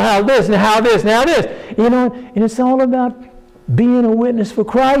 how this and how this and how this. You know, and it's all about being a witness for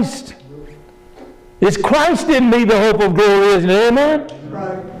Christ. It's Christ in me, the hope of glory, isn't it? Amen?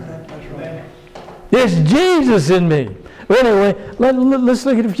 Right. That's right. It's Jesus in me. But anyway, let's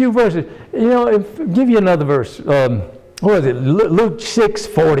look at a few verses. You know, give you another verse. What is it? Luke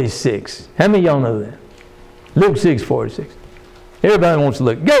 6:46. How many of y'all know that? Luke 6:46. Everybody wants to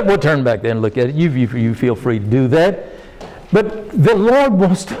look. We'll turn back there and look at it. You feel free to do that. But the Lord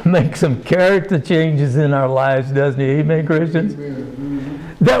wants to make some character changes in our lives, doesn't he? Amen, Christians?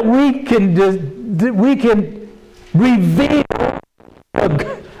 Amen. That we can just we can reveal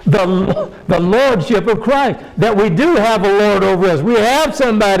the lordship of Christ, that we do have a Lord over us. We have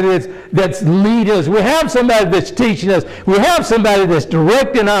somebody that's leading us. We have somebody that's teaching us. We have somebody that's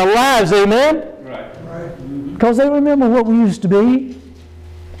directing our lives. Amen? Right. Because they remember what we used to be.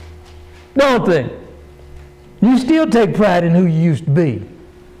 Don't they? You still take pride in who you used to be.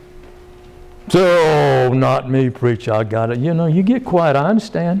 So, not me, preacher. I got it. You know, you get quiet. I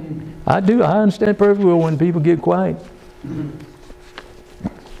understand. I do. I understand perfectly well when people get quiet.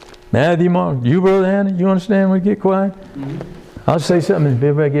 Matthew, Mark, you, Brother Anna, you understand when we get quiet? I'll say something and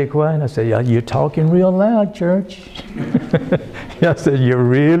everybody get quiet. I say, yeah, you're talking real loud, church. I said, you're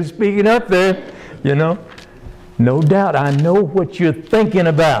really speaking up there. You know, no doubt. I know what you're thinking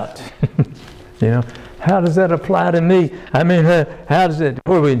about. You know, how does that apply to me? I mean, how does it,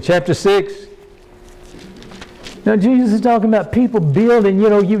 where are we in chapter 6? Now, Jesus is talking about people building, you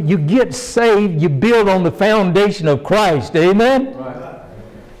know, you get saved, you build on the foundation of Christ. Amen? Right.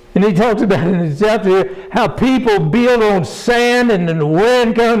 And he talks about in the chapter here how people build on sand, and then the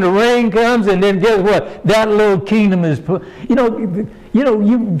wind comes, the rain comes, and then guess what? That little kingdom is put. You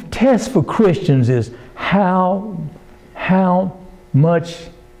know, test for Christians is how much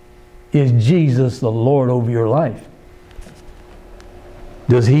is Jesus the Lord over your life?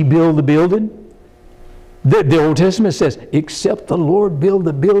 Does he build the building? The Old Testament says, except the Lord build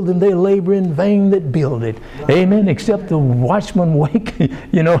the building, they labor in vain that build it. Amen. Except the watchman wake,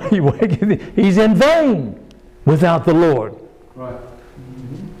 you know, he's in vain without the Lord. Right.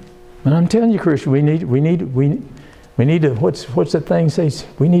 And I'm telling you, Christian, we need to, what's that thing say?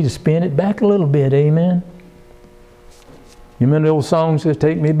 We need to spin it back a little bit. Amen. You remember the old song says,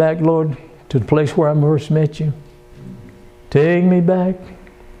 take me back, Lord, to the place where I first met you. Take me back.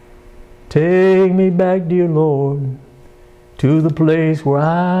 Take me back, dear Lord, to the place where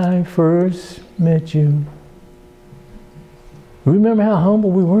I first met you. Remember how humble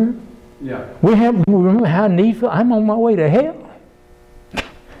we were? Yeah. We remember how needful. I'm on my way to hell.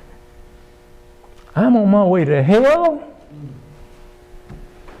 I'm on my way to hell.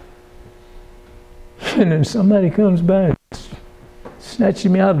 And then somebody comes by and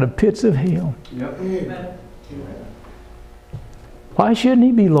snatches me out of the pits of hell. Yep. Amen. Why shouldn't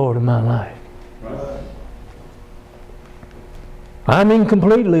he be Lord of my life? Right. I mean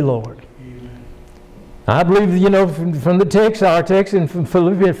completely Lord. Amen. I believe, you know, from the text, our text, and from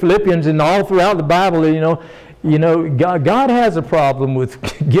Philippians, and all throughout the Bible, you know, God has a problem with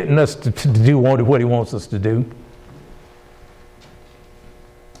getting us to do what he wants us to do.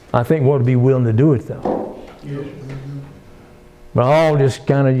 I think we ought to be willing to do it, though. Yes. But all just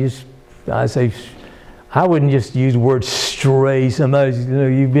kind of I say, I wouldn't just use the word stray. Somebody, you know,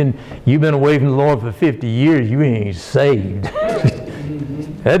 you've been away from the Lord for 50 years. You ain't saved.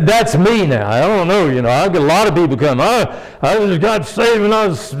 That's me now. I don't know. You know, I get a lot of people come. I just got saved when I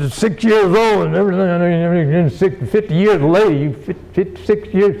was 6 years old, and everything. 50 years later,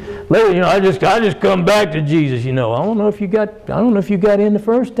 56 years later, you know, I just come back to Jesus. You know, I don't know if you got in the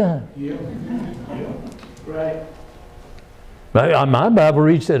first time. Yeah. Right. My Bible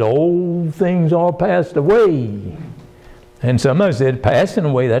reads that old things are passed away. And somebody said passing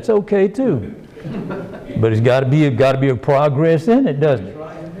away, that's okay too. But it's got to be a progress in it, doesn't it?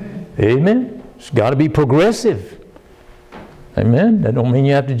 Amen. It's got to be progressive. Amen. That don't mean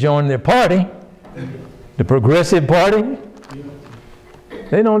you have to join their party. The progressive party.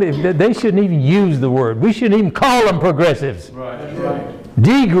 They shouldn't even use the word. We shouldn't even call them progressives. Right.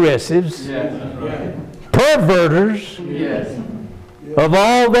 Degressives. Yes. Perverters. Yes. Of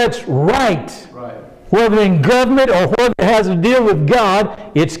all that's right. Whether in government or whether it has to deal with God,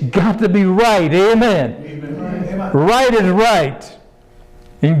 it's got to be right. Amen. Amen. Right is right.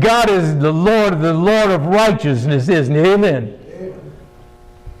 And God is the Lord of righteousness, isn't he? Amen. Amen.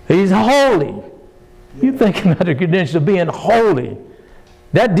 He's holy. You think about the credentials of being holy.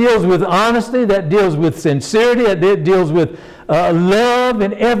 That deals with honesty, that deals with sincerity, that deals with love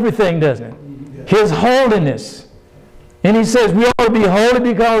and everything, doesn't it? His holiness. And he says we ought to be holy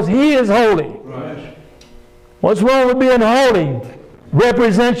because he is holy. Right. What's wrong with being holy?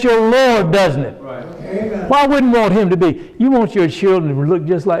 Represents your Lord, doesn't it? Right. Amen. Why wouldn't you want him to be? You want your children to look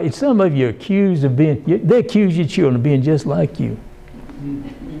just like, some of you are accused of being, they accuse your children of being just like you.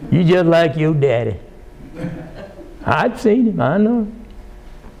 You just like your daddy. I've seen him, I know.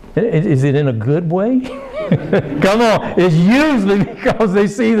 Is it in a good way? Come on, it's usually because they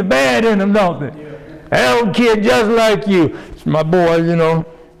see the bad in them, don't they? That old kid just like you. It's my boy, you know.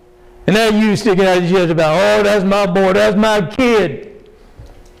 And now you sticking out your chest about, oh, that's my boy, that's my kid.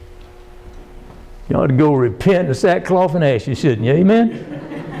 You ought to go repent in sackcloth and ashes, shouldn't you? Amen?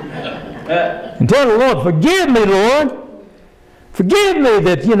 And tell the Lord, forgive me, Lord. Forgive me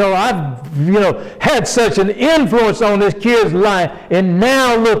that, I've, had such an influence on this kid's life, and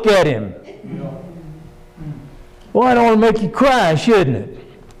now look at him. Boy, I don't want to make you cry, shouldn't it?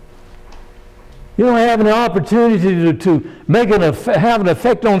 You don't have an opportunity to have an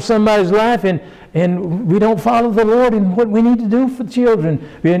effect on somebody's life, and we don't follow the Lord in what we need to do for children,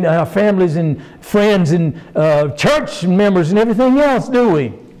 and our families and friends and church members and everything else, do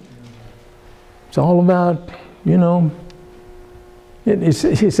we? It's all about, he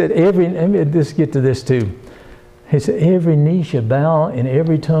said, let me just get to this too. He said, every knee shall bow and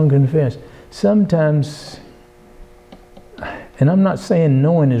every tongue confess. Sometimes, and I'm not saying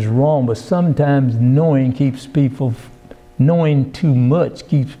knowing is wrong, but sometimes knowing too much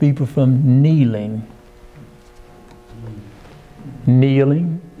keeps people from kneeling.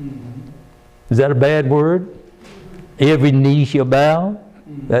 Kneeling? Is that a bad word? Every knee shall bow?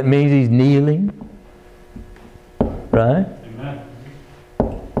 That means he's kneeling. Right?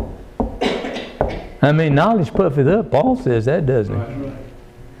 I mean, knowledge puffeth up. Paul says that, doesn't he? Right.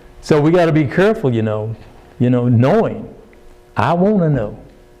 So we got to be careful, knowing. I want to know.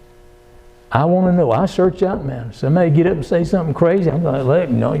 I want to know. I search out matters. Somebody get up and say something crazy. I'm like,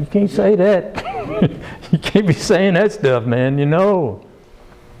 no, you can't say that. You can't be saying that stuff, man. No.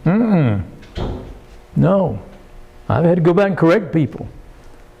 I've had to go back and correct people.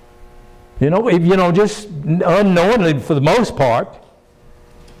 Just unknowingly for the most part.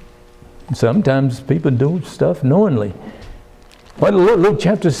 Sometimes people do stuff knowingly. But Luke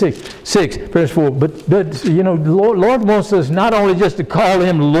chapter 6, verse 4. But the Lord wants us not only just to call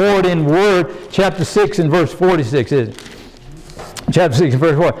Him Lord in word, chapter 6 and verse 46 is it? Chapter 6 and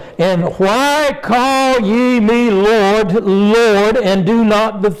verse 4. And why call ye me Lord, Lord, and do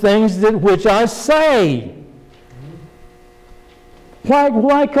not the things which I say?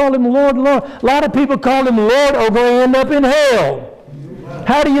 Why call Him Lord, Lord? A lot of people call Him Lord or going to end up in hell.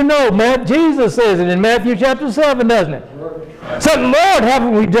 How do you know? Jesus says it in Matthew chapter 7, doesn't it? So, Lord,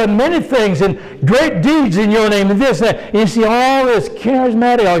 haven't we done many things and great deeds in your name and this, that. And you see all this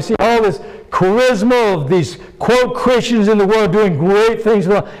charismatic, you see all this charisma of these, quote, Christians in the world doing great things.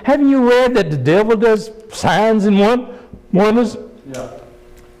 Well, haven't you read that the devil does signs and wonders? Yeah.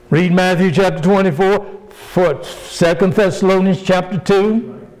 Read Matthew chapter 24, 2 Thessalonians chapter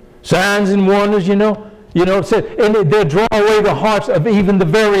 2. Signs and wonders, it said, and they'll draw away the hearts of even the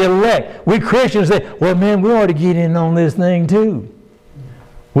very elect. We Christians say, well, man, we ought to get in on this thing too.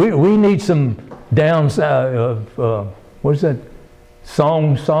 We need some downside of, what is that?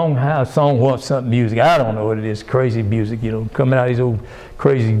 Something music. I don't know what it is. Crazy music, coming out of these old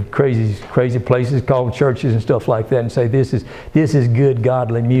crazy places called churches and stuff like that and say, this is good,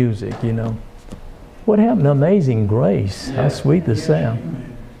 godly music, What happened to Amazing Grace? How sweet the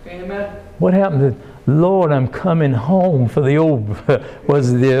sound. Amen. What happened to Lord, I'm coming home for the old, the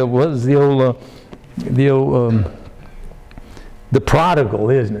prodigal,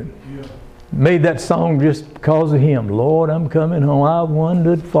 isn't it? Yeah. Made that song just because of him. Lord, I'm coming home. I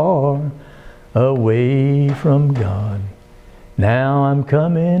wandered far away from God. Now I'm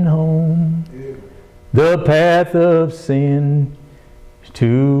coming home. Yeah. The path of sin is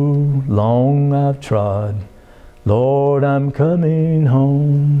too long I've trod. Lord, I'm coming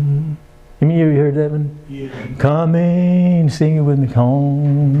home. You heard that one? Yeah. Coming, sing it with me.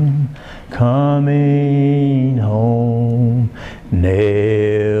 Home, coming home,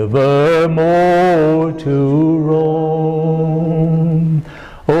 never more to roam.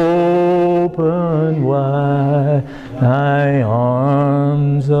 Open wide thy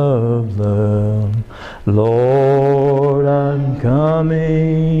arms of love. Lord, I'm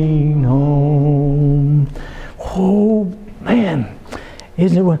coming home. Oh, man.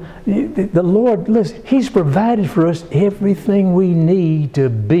 Isn't it? The Lord, listen, He's provided for us everything we need to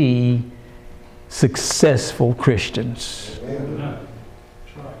be successful Christians. Amen.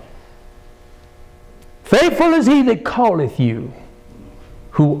 Faithful is He that calleth you,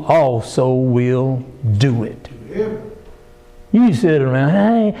 who also will do it. You sit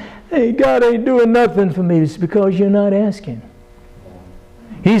around, hey, God ain't doing nothing for me. It's because you're not asking.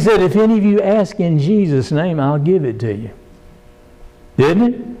 He said, if any of you ask in Jesus' name, I'll give it to you.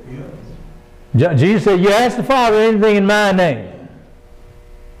 Didn't it? Yeah. Jesus said, you ask the Father anything in my name.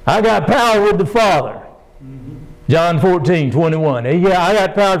 I got power with the Father. John 14:21. Yeah, I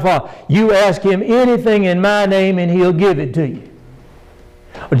got power with the Father. You ask Him anything in my name and He'll give it to you.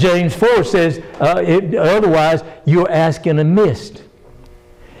 James 4 says, otherwise, you're asking amiss.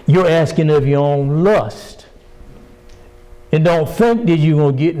 You're asking of your own lust. And don't think that you're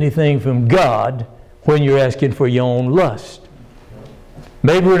going to get anything from God when you're asking for your own lust.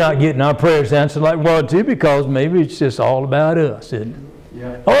 Maybe we're not getting our prayers answered like we want to because maybe it's just all about us, isn't it?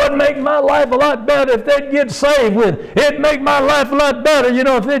 Yeah. Oh, it'd make my life a lot better if they'd get saved with it. It'd make my life a lot better, you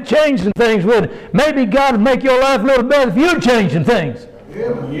know, if they'd change some things with it. Maybe God would make your life a little better if you'd change some things.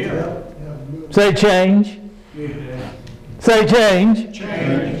 Yeah. Say change. Yeah. Say change.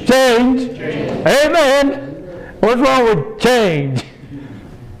 Change. Change. Change. Amen. What's wrong with change?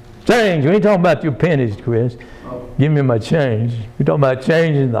 Change. We ain't talking about your pennies, Chris. Give me my change. We're talking about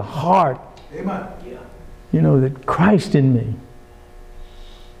changing the heart. Amen. You know, that Christ in me.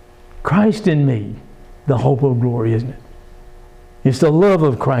 Christ in me, the hope of glory, isn't it? It's the love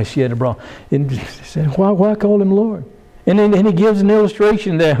of Christ shed abroad. And he said, why call him Lord? And then he gives an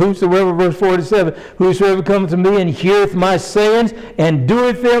illustration there. Whosoever, verse 47, whosoever cometh to me and heareth my sayings and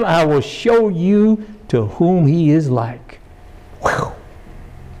doeth them, I will show you to whom he is like. Whew.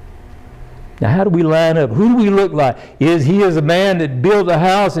 Now, how do we line up? Who do we look like? He is a man that built a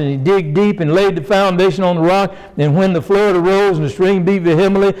house and he digged deep and laid the foundation on the rock. And when the flood arose and the stream beat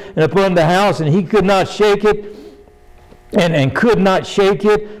vehemently and upon the house, and he could not shake it, and could not shake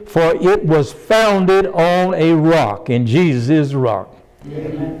it, for it was founded on a rock. And Jesus is the rock.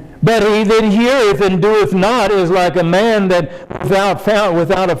 Amen. But he that heareth and doeth not is like a man that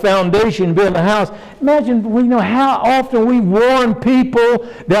without a foundation built a house. Imagine, you know, how often we warn people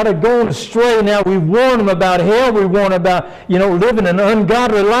that are going astray. Now, we warn them about hell. We warn them about, you know, living an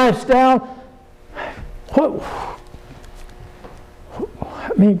ungodly lifestyle. I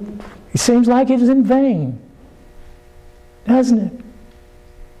mean, it seems like it is in vain, doesn't it?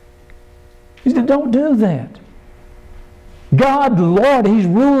 He said, don't do that. God, the Lord, He's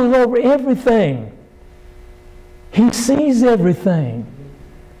ruling over everything. He sees everything.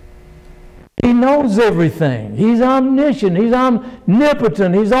 He knows everything. He's omniscient. He's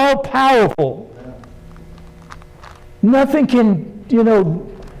omnipotent. He's all-powerful. Nothing can, you know,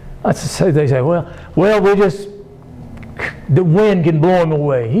 they say, well, we just, the wind can blow him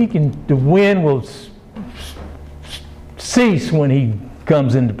away. The wind will cease when he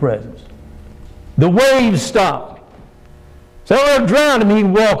comes into presence. The waves stop. So I'll drown him, he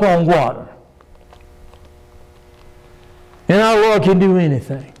can walk on water. And our Lord can do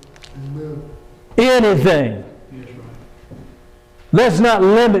anything. Amen. Anything. Yes, right. Let's not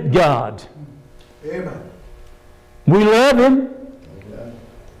limit God. Amen. We love Him.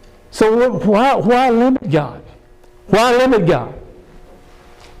 So why limit God? Why limit God?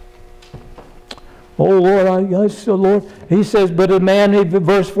 Oh Lord, Lord. He says, but a man,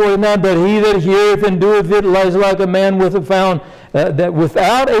 verse 49, but he that heareth and doeth it lies like a man that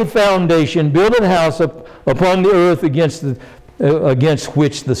without a foundation built a house upon the earth against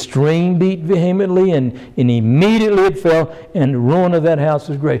which the stream beat vehemently, and immediately it fell, and the ruin of that house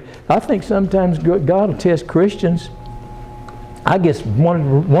was great. I think sometimes God will test Christians. I guess one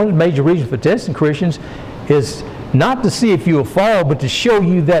of the major reasons for testing Christians is not to see if you'll fall, but to show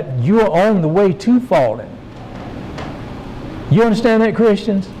you that you're on the way to falling. You understand that,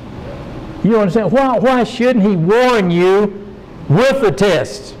 Christians? You understand? Why shouldn't He warn you with the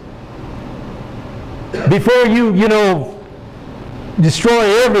test? Before you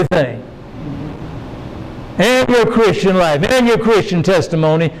destroy everything. And your Christian life, and your Christian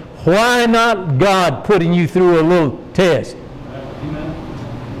testimony, why not God putting you through a little test?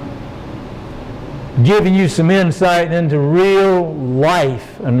 Giving you some insight into real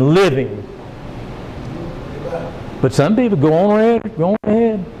life and living. But some people go on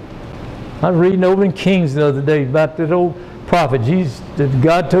ahead. I was reading over in Kings the other day about that old prophet.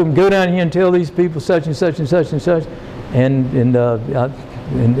 God told him, go down here and tell these people such and such and such and such. And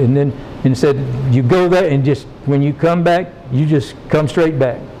then said, you go there and just, when you come back, you just come straight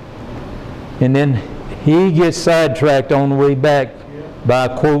back. And then he gets sidetracked on the way back by,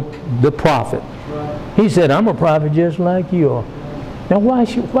 quote, the prophet. He said, I'm a prophet just like you are. Now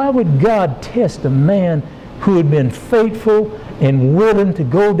why would God test a man who had been faithful and willing to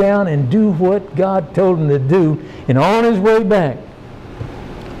go down and do what God told him to do, and on his way back?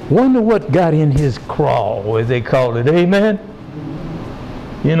 Wonder what got in his craw, as they call it. Amen?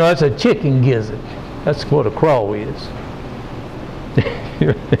 You know, it's a chicken gizzard. That's what a craw is.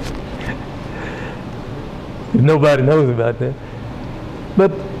 Nobody knows about that.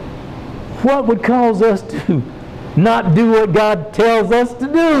 But what would cause us to not do what God tells us to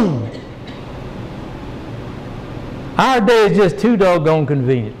do? Our day is just too doggone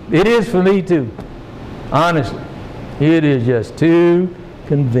convenient. It is for me too. Honestly. It is just too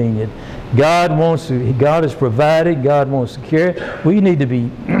convenient. God has provided. God wants to care it. We need to be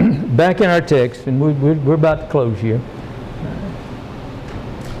back in our text, and we're about to close here.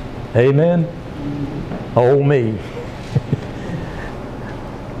 Amen? Oh me.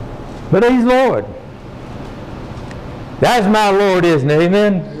 But He's Lord. That's my Lord, isn't it?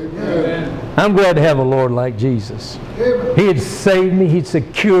 Amen? Amen. I'm glad to have a Lord like Jesus. Amen. He'd save me. He'd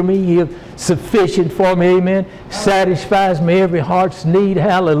secure me. He's sufficient for me. Amen. Satisfies me every heart's need.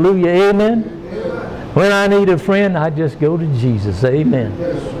 Hallelujah. Amen. Amen. When I need a friend, I just go to Jesus. Amen.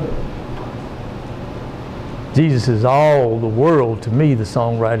 Yes, sir. Jesus is all the world to me, the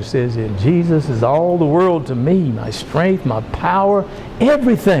songwriter says. And Jesus is all the world to me. My strength, my power,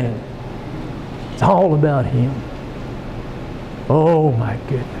 everything. It's all about Him. Oh my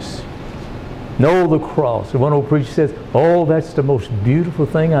goodness. No, the cross. One old preacher says, oh, that's the most beautiful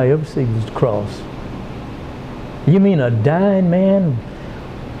thing I ever see, was the cross. You mean a dying man,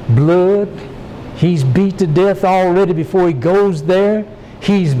 blood? He's beat to death already before he goes there.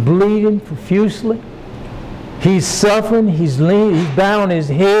 He's bleeding profusely. He's suffering. He's leaning. He's bowing his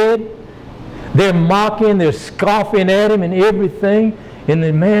head. They're mocking. They're scoffing at him and everything. And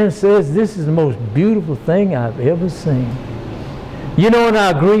the man says, this is the most beautiful thing I've ever seen. You know, and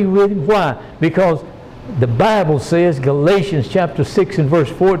I agree with him. Why? Because the Bible says, Galatians chapter 6 and verse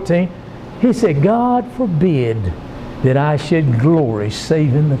 14, he said, God forbid that I should glory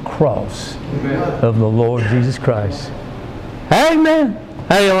save in the cross of the Lord Jesus Christ. Amen.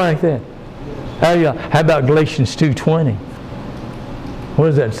 How do you like that? How about Galatians 2:20? What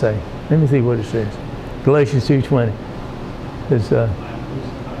does that say? Let me see what it says. Galatians 2:20. It says,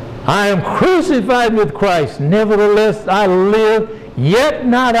 I am crucified with Christ, nevertheless I live, yet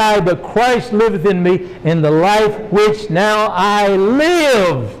not I, but Christ liveth in me, in the life which now I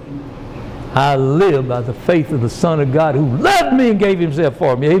live by the faith of the Son of God who loved me and gave Himself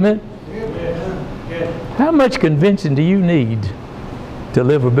for me. Amen? Amen. How much convincing do you need to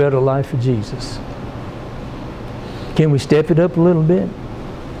live a better life for Jesus? Can we step it up a little bit?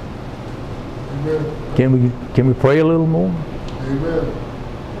 Amen. Can we pray a little more? Amen.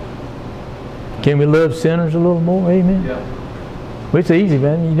 Can we love sinners a little more? Amen? Yeah. Well, it's easy,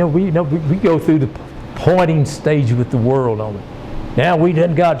 man. We go through the pointing stage with the world on it. Now we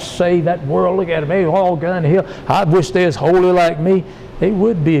done got saved. That world, look at them. They all gone to hell. I wish they was holy like me. They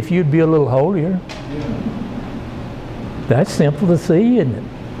would be if you'd be a little holier. Yeah. That's simple to see, isn't it?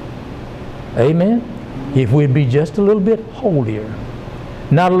 Amen? If we'd be just a little bit holier.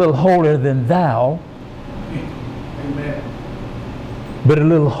 Not a little holier than thou, Amen. but a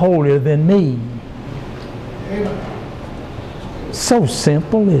little holier than me. Amen. So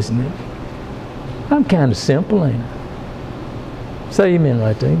simple, isn't it? I'm kind of simple, ain't I? Say amen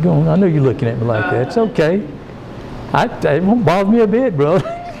right there. Go on. I know you're looking at me like that. It's okay. It won't bother me a bit, brother.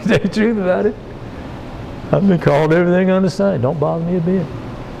 Tell the truth about it. I've been called everything under the sun. Don't bother me a bit.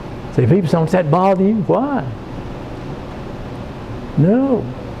 Say, people don't that bother you? Why? No.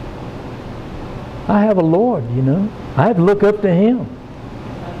 I have a Lord, you know. I have to look up to Him.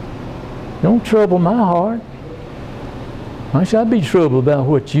 Don't trouble my heart. Why should I be troubled about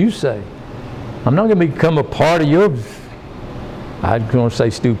what you say? I'm not going to become a part of your, I'm going to say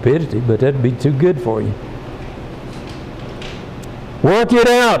stupidity, but that'd be too good for you. Work it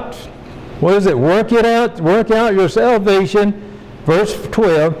out. What is it? Work it out. Work out your salvation. Verse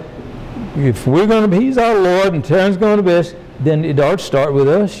 12. If we're going to be, He's our Lord and Terran's going to be us, then it ought to start with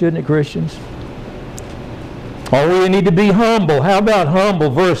us, shouldn't it, Christians? Or we need to be humble. How about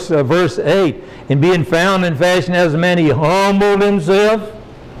humble? Verse 8. And being found in fashion as a man, He humbled Himself.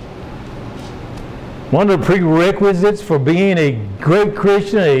 One of the prerequisites for being a great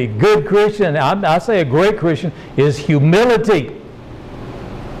Christian, a good Christian, I say a great Christian, is humility.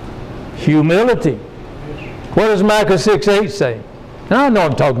 Humility. What does Micah 6:8 say? Now I know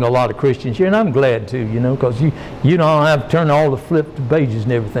I'm talking to a lot of Christians here, and I'm glad to, you know, because you don't have to turn all the flipped pages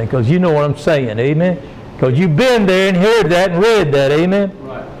and everything, because you know what I'm saying, amen? Because you've been there and heard that and read that, amen?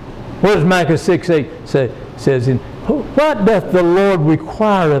 Right. What does Micah 6:8 say? Says, what doth the Lord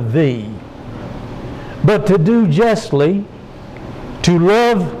require of thee? But to do justly, to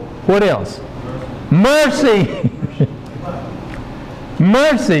love, what else? Mercy.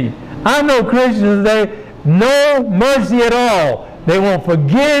 Mercy. I know Christians today, no mercy at all. They won't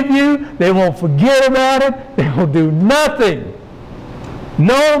forgive you. They won't forget about it. They won't do nothing.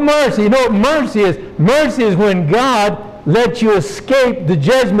 No mercy. You know what mercy is? Mercy is when God lets you escape the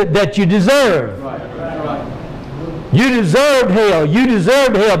judgment that you deserve. Right. Right. You deserved hell. You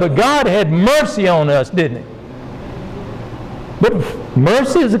deserved hell. But God had mercy on us, didn't He? But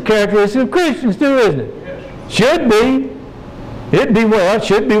mercy is a characteristic of Christians too, isn't it? Yes. Should be. It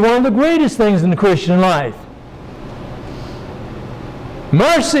should be one of the greatest things in the Christian life.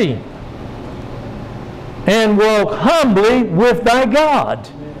 Mercy. And walk humbly with thy God.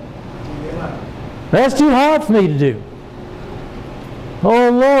 That's too hard for me to do. Oh,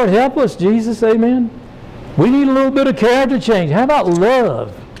 Lord, help us, Jesus. Amen. We need a little bit of character change. How about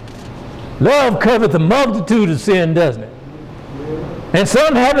love? Love covereth a multitude of sin, doesn't it? And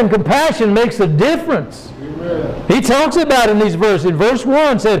some having compassion makes a difference. Amen. He talks about it in these verses. In verse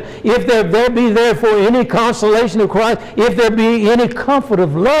 1 said, if there be therefore any consolation of Christ, if there be any comfort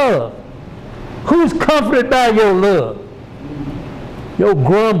of love. Who's comforted by your love? Your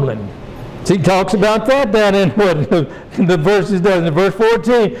grumbling. See, he talks about that down in what the verses does. In verse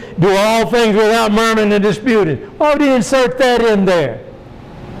 14, do all things without murmuring and disputing. Why would he insert that in there?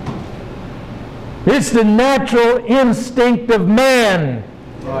 It's the natural instinct of man.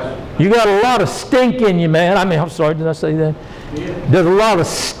 Right. You got a lot of stink in you, man. I mean, I'm sorry, did I say that? Yeah. There's a lot of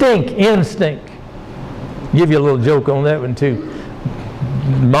stink instinct. Give you a little joke on that one too.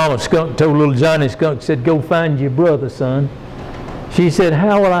 Mama Skunk told little Johnny Skunk, said, go find your brother, son. She said,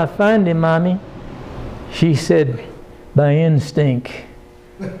 how will I find him, Mommy? She said, by instinct.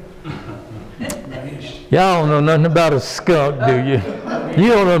 Y'all don't know nothing about a skunk, do you?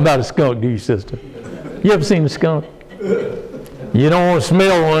 You don't know about a skunk, do you, sister? You ever seen a skunk? You don't want to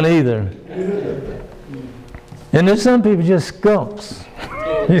smell one either. And there's some people just skunks.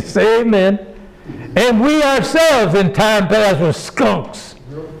 You say amen. And we ourselves in time past were skunks.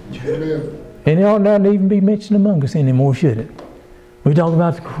 And it ought not even be mentioned among us anymore, should it? We talk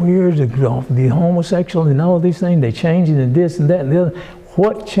about the queers, the homosexuals, and all these things. They change it and this and that and the other.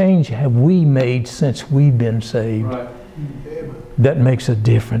 What change have we made since we've been saved? Right. That makes a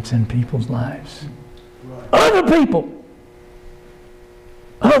difference in people's lives. Right. Other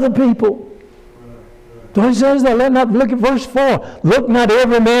people. So he says that, let not, look at verse 4. Look not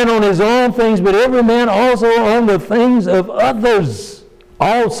every man on his own things, but every man also on the things of others.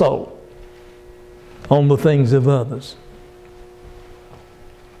 Also on the things of others.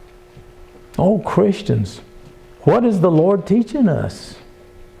 Oh, Christians, what is the Lord teaching us?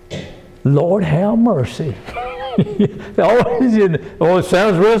 Lord, have mercy. Oh, it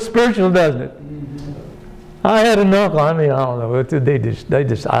sounds real spiritual, doesn't it? I had an uncle, I mean, I don't know,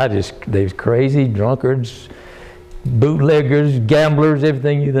 they was crazy, drunkards, bootleggers, gamblers,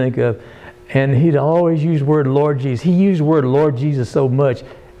 everything you think of. And he'd always use the word Lord Jesus. He used the word Lord Jesus so much,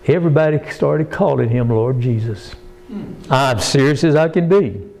 everybody started calling him Lord Jesus. I'm serious as I can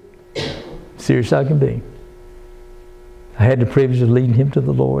be. Serious I can be. I had the privilege of leading him to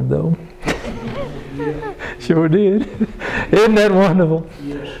the Lord, though. Sure did. Isn't that wonderful?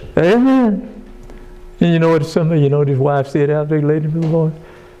 Yes. Amen. And you know what his wife said after he led him to the Lord?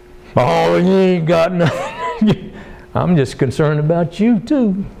 Oh, you ain't got nothing. I'm just concerned about you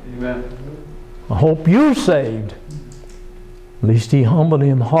too. Amen. I hope you're saved. At least he humbled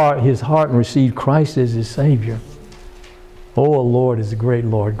his heart and received Christ as his Savior. Oh, our Lord is a great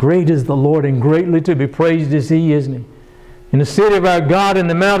Lord. Great is the Lord and greatly to be praised is he, isn't he? In the city of our God, in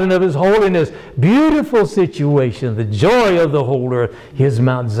the mountain of his holiness, beautiful situation, the joy of the whole earth. Here's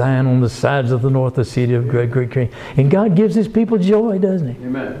Mount Zion on the sides of the north, the city of great King. And God gives his people joy, doesn't he?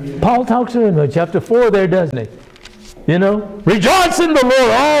 Amen. Paul talks to him in chapter 4 there, doesn't he? You know, rejoice in the Lord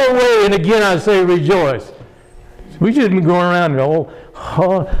always. And again I say rejoice. We shouldn't be going around and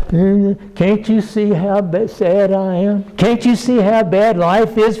can't you see how sad I am? Can't you see how bad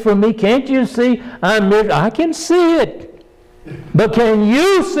life is for me? Can't you see I'm miserable? I can see it. But can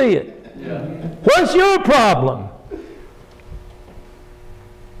you see it? Yeah. What's your problem?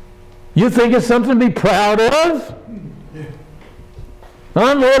 You think it's something to be proud of?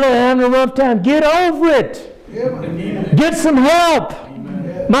 I'm really having a rough time. Get over it. Amen. Get some help.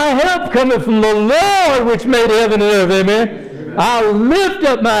 Amen. My help cometh from the Lord which made heaven and earth. Amen. I'll lift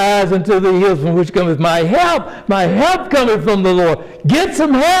up my eyes unto the hills from which cometh my help. My help cometh from the Lord. Get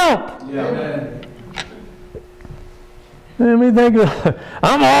some help. Yeah. Let me think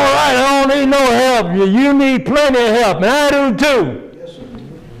I'm all right. I don't need no help. You need plenty of help, and I do too. Yes, sir.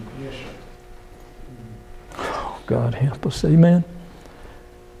 Yes, sir. Oh, God help us. Amen.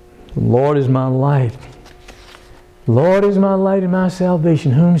 The Lord is my light. The Lord is my light and my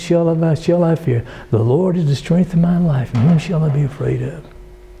salvation. Whom shall I fear? The Lord is the strength of my life, and whom shall I be afraid of?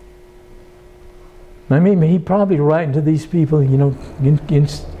 I mean, he probably writing to these people,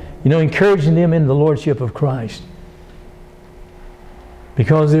 encouraging them in the lordship of Christ.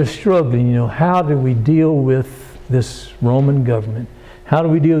 Because they're struggling, how do we deal with this Roman government? How do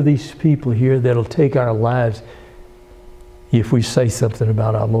we deal with these people here that'll take our lives if we say something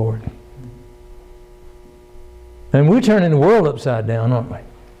about our Lord? And we're turning the world upside down, aren't we?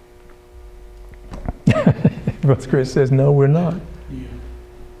 Brother Chris says, no, we're not.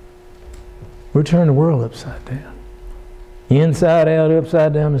 We're turning the world upside down. Inside out,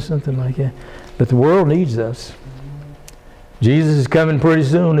 upside down, or something like that. But the world needs us. Jesus is coming pretty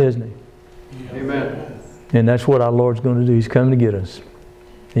soon, isn't He? Amen. And that's what our Lord's going to do. He's coming to get us.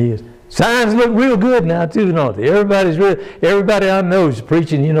 He is. Signs look real good now too, don't they? Everybody I know is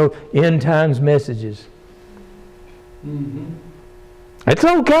preaching, end times messages. Mm-hmm. It's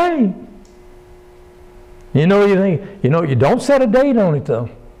okay. You don't set a date on it though.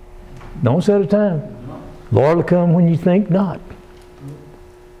 Don't set a time. Lord will come when you think not.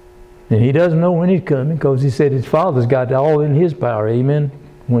 And He doesn't know when He's coming because He said His Father's got it all in His power. Amen.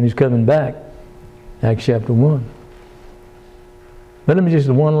 When He's coming back. Acts chapter 1. But let me just,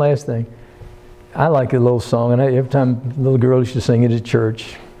 one last thing. I like a little song, and every time the little girl used to sing it at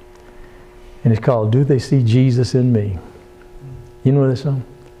church. And it's called, Do They See Jesus in Me? You know that song?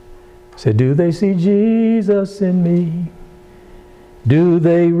 Say, do they see Jesus in me? Do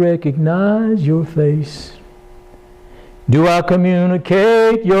they recognize your face? Do I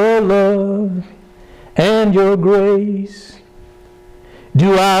communicate your love and your grace?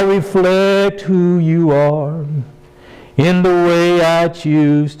 Do I reflect who you are in the way I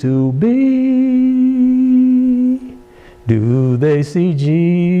choose to be? Do they see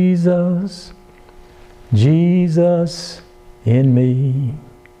Jesus, Jesus in me?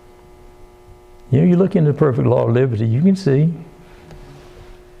 You look into the perfect law of liberty, you can see.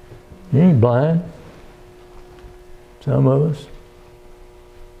 You ain't blind. Some of us.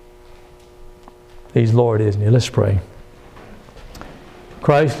 He's Lord, isn't He? Let's pray.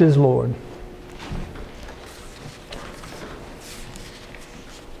 Christ is Lord.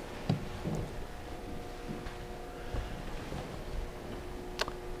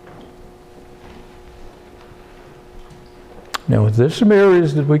 Now, there's some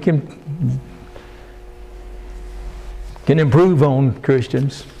areas that we can improve on,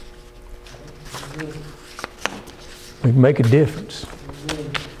 Christians. We can make a difference.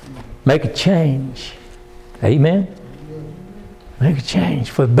 Make a change. Amen? Make a change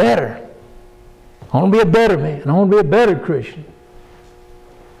for the better. I want to be a better man. I want to be a better Christian.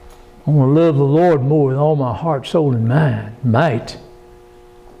 I want to love the Lord more with all my heart, soul, and mind. Might.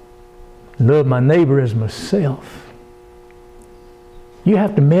 Love my neighbor as myself. You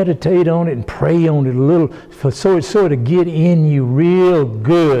have to meditate on it and pray on it a little so it sort of get in you real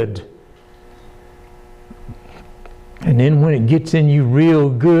good. And then when it gets in you real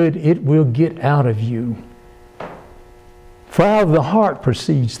good, it will get out of you. For out of the heart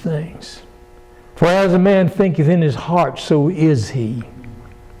proceeds things. For as a man thinketh in his heart, so is he.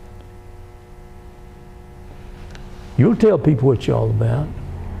 You'll tell people what you're all about.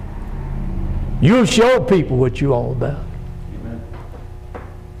 You'll show people what you're all about.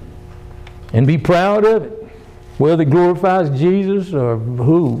 And be proud of it, whether it glorifies Jesus or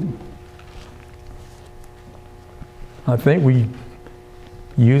who. I think we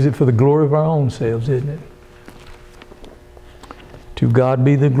use it for the glory of our own selves, isn't it? To God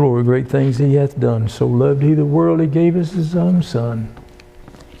be the glory, great things He hath done. So loved He the world, He gave us His own Son.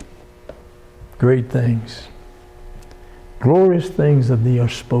 Great things. Glorious things of Thee are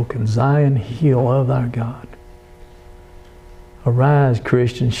spoken, Zion hill of our God. Arise,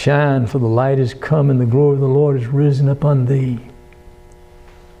 Christian, shine, for the light is come, and the glory of the Lord is risen upon thee.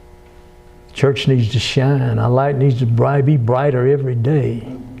 The church needs to shine. Our light needs to be brighter every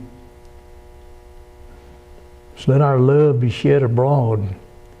day. So let our love be shed abroad.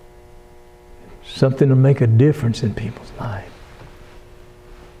 Something to make a difference in people's lives.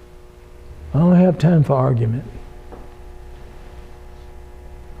 I don't have time for argument.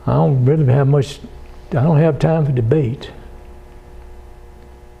 I don't have time for debate.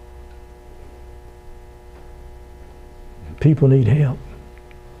 People need help.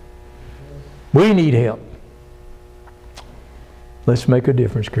 We need help. Let's make a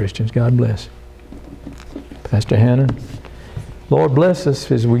difference, Christians. God bless. Pastor Hannah, Lord, bless us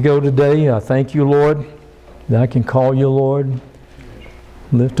as we go today. I thank you, Lord, that I can call you Lord.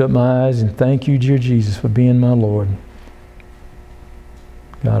 Lift up my eyes and thank you, dear Jesus, for being my Lord.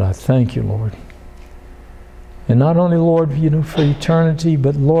 God, I thank you, Lord. And not only, Lord, for eternity,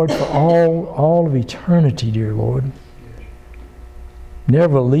 but Lord, for all of eternity, dear Lord.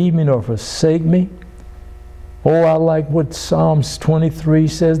 Never leave me nor forsake me. Oh, I like what Psalms 23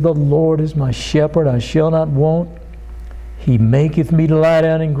 says, the Lord is my shepherd, I shall not want. He maketh me to lie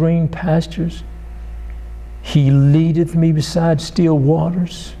down in green pastures. He leadeth me beside still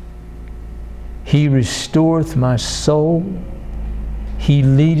waters. He restoreth my soul. He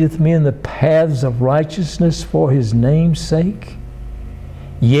leadeth me in the paths of righteousness for His name's sake.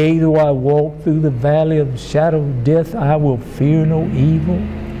 Yea, though I walk through the valley of the shadow of death, I will fear no evil.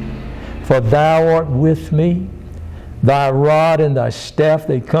 For Thou art with me. Thy rod and Thy staff,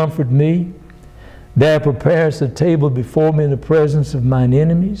 they comfort me. Thou preparest a table before me in the presence of mine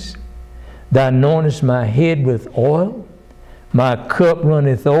enemies. Thou anointest my head with oil. My cup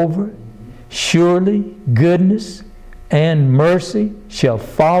runneth over. Surely goodness and mercy shall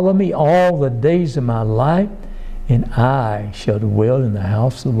follow me all the days of my life, and I shall dwell in the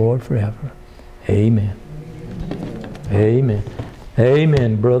house of the Lord forever. Amen. Amen.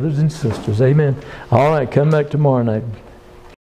 Amen, brothers and sisters. Amen. All right, come back tomorrow night.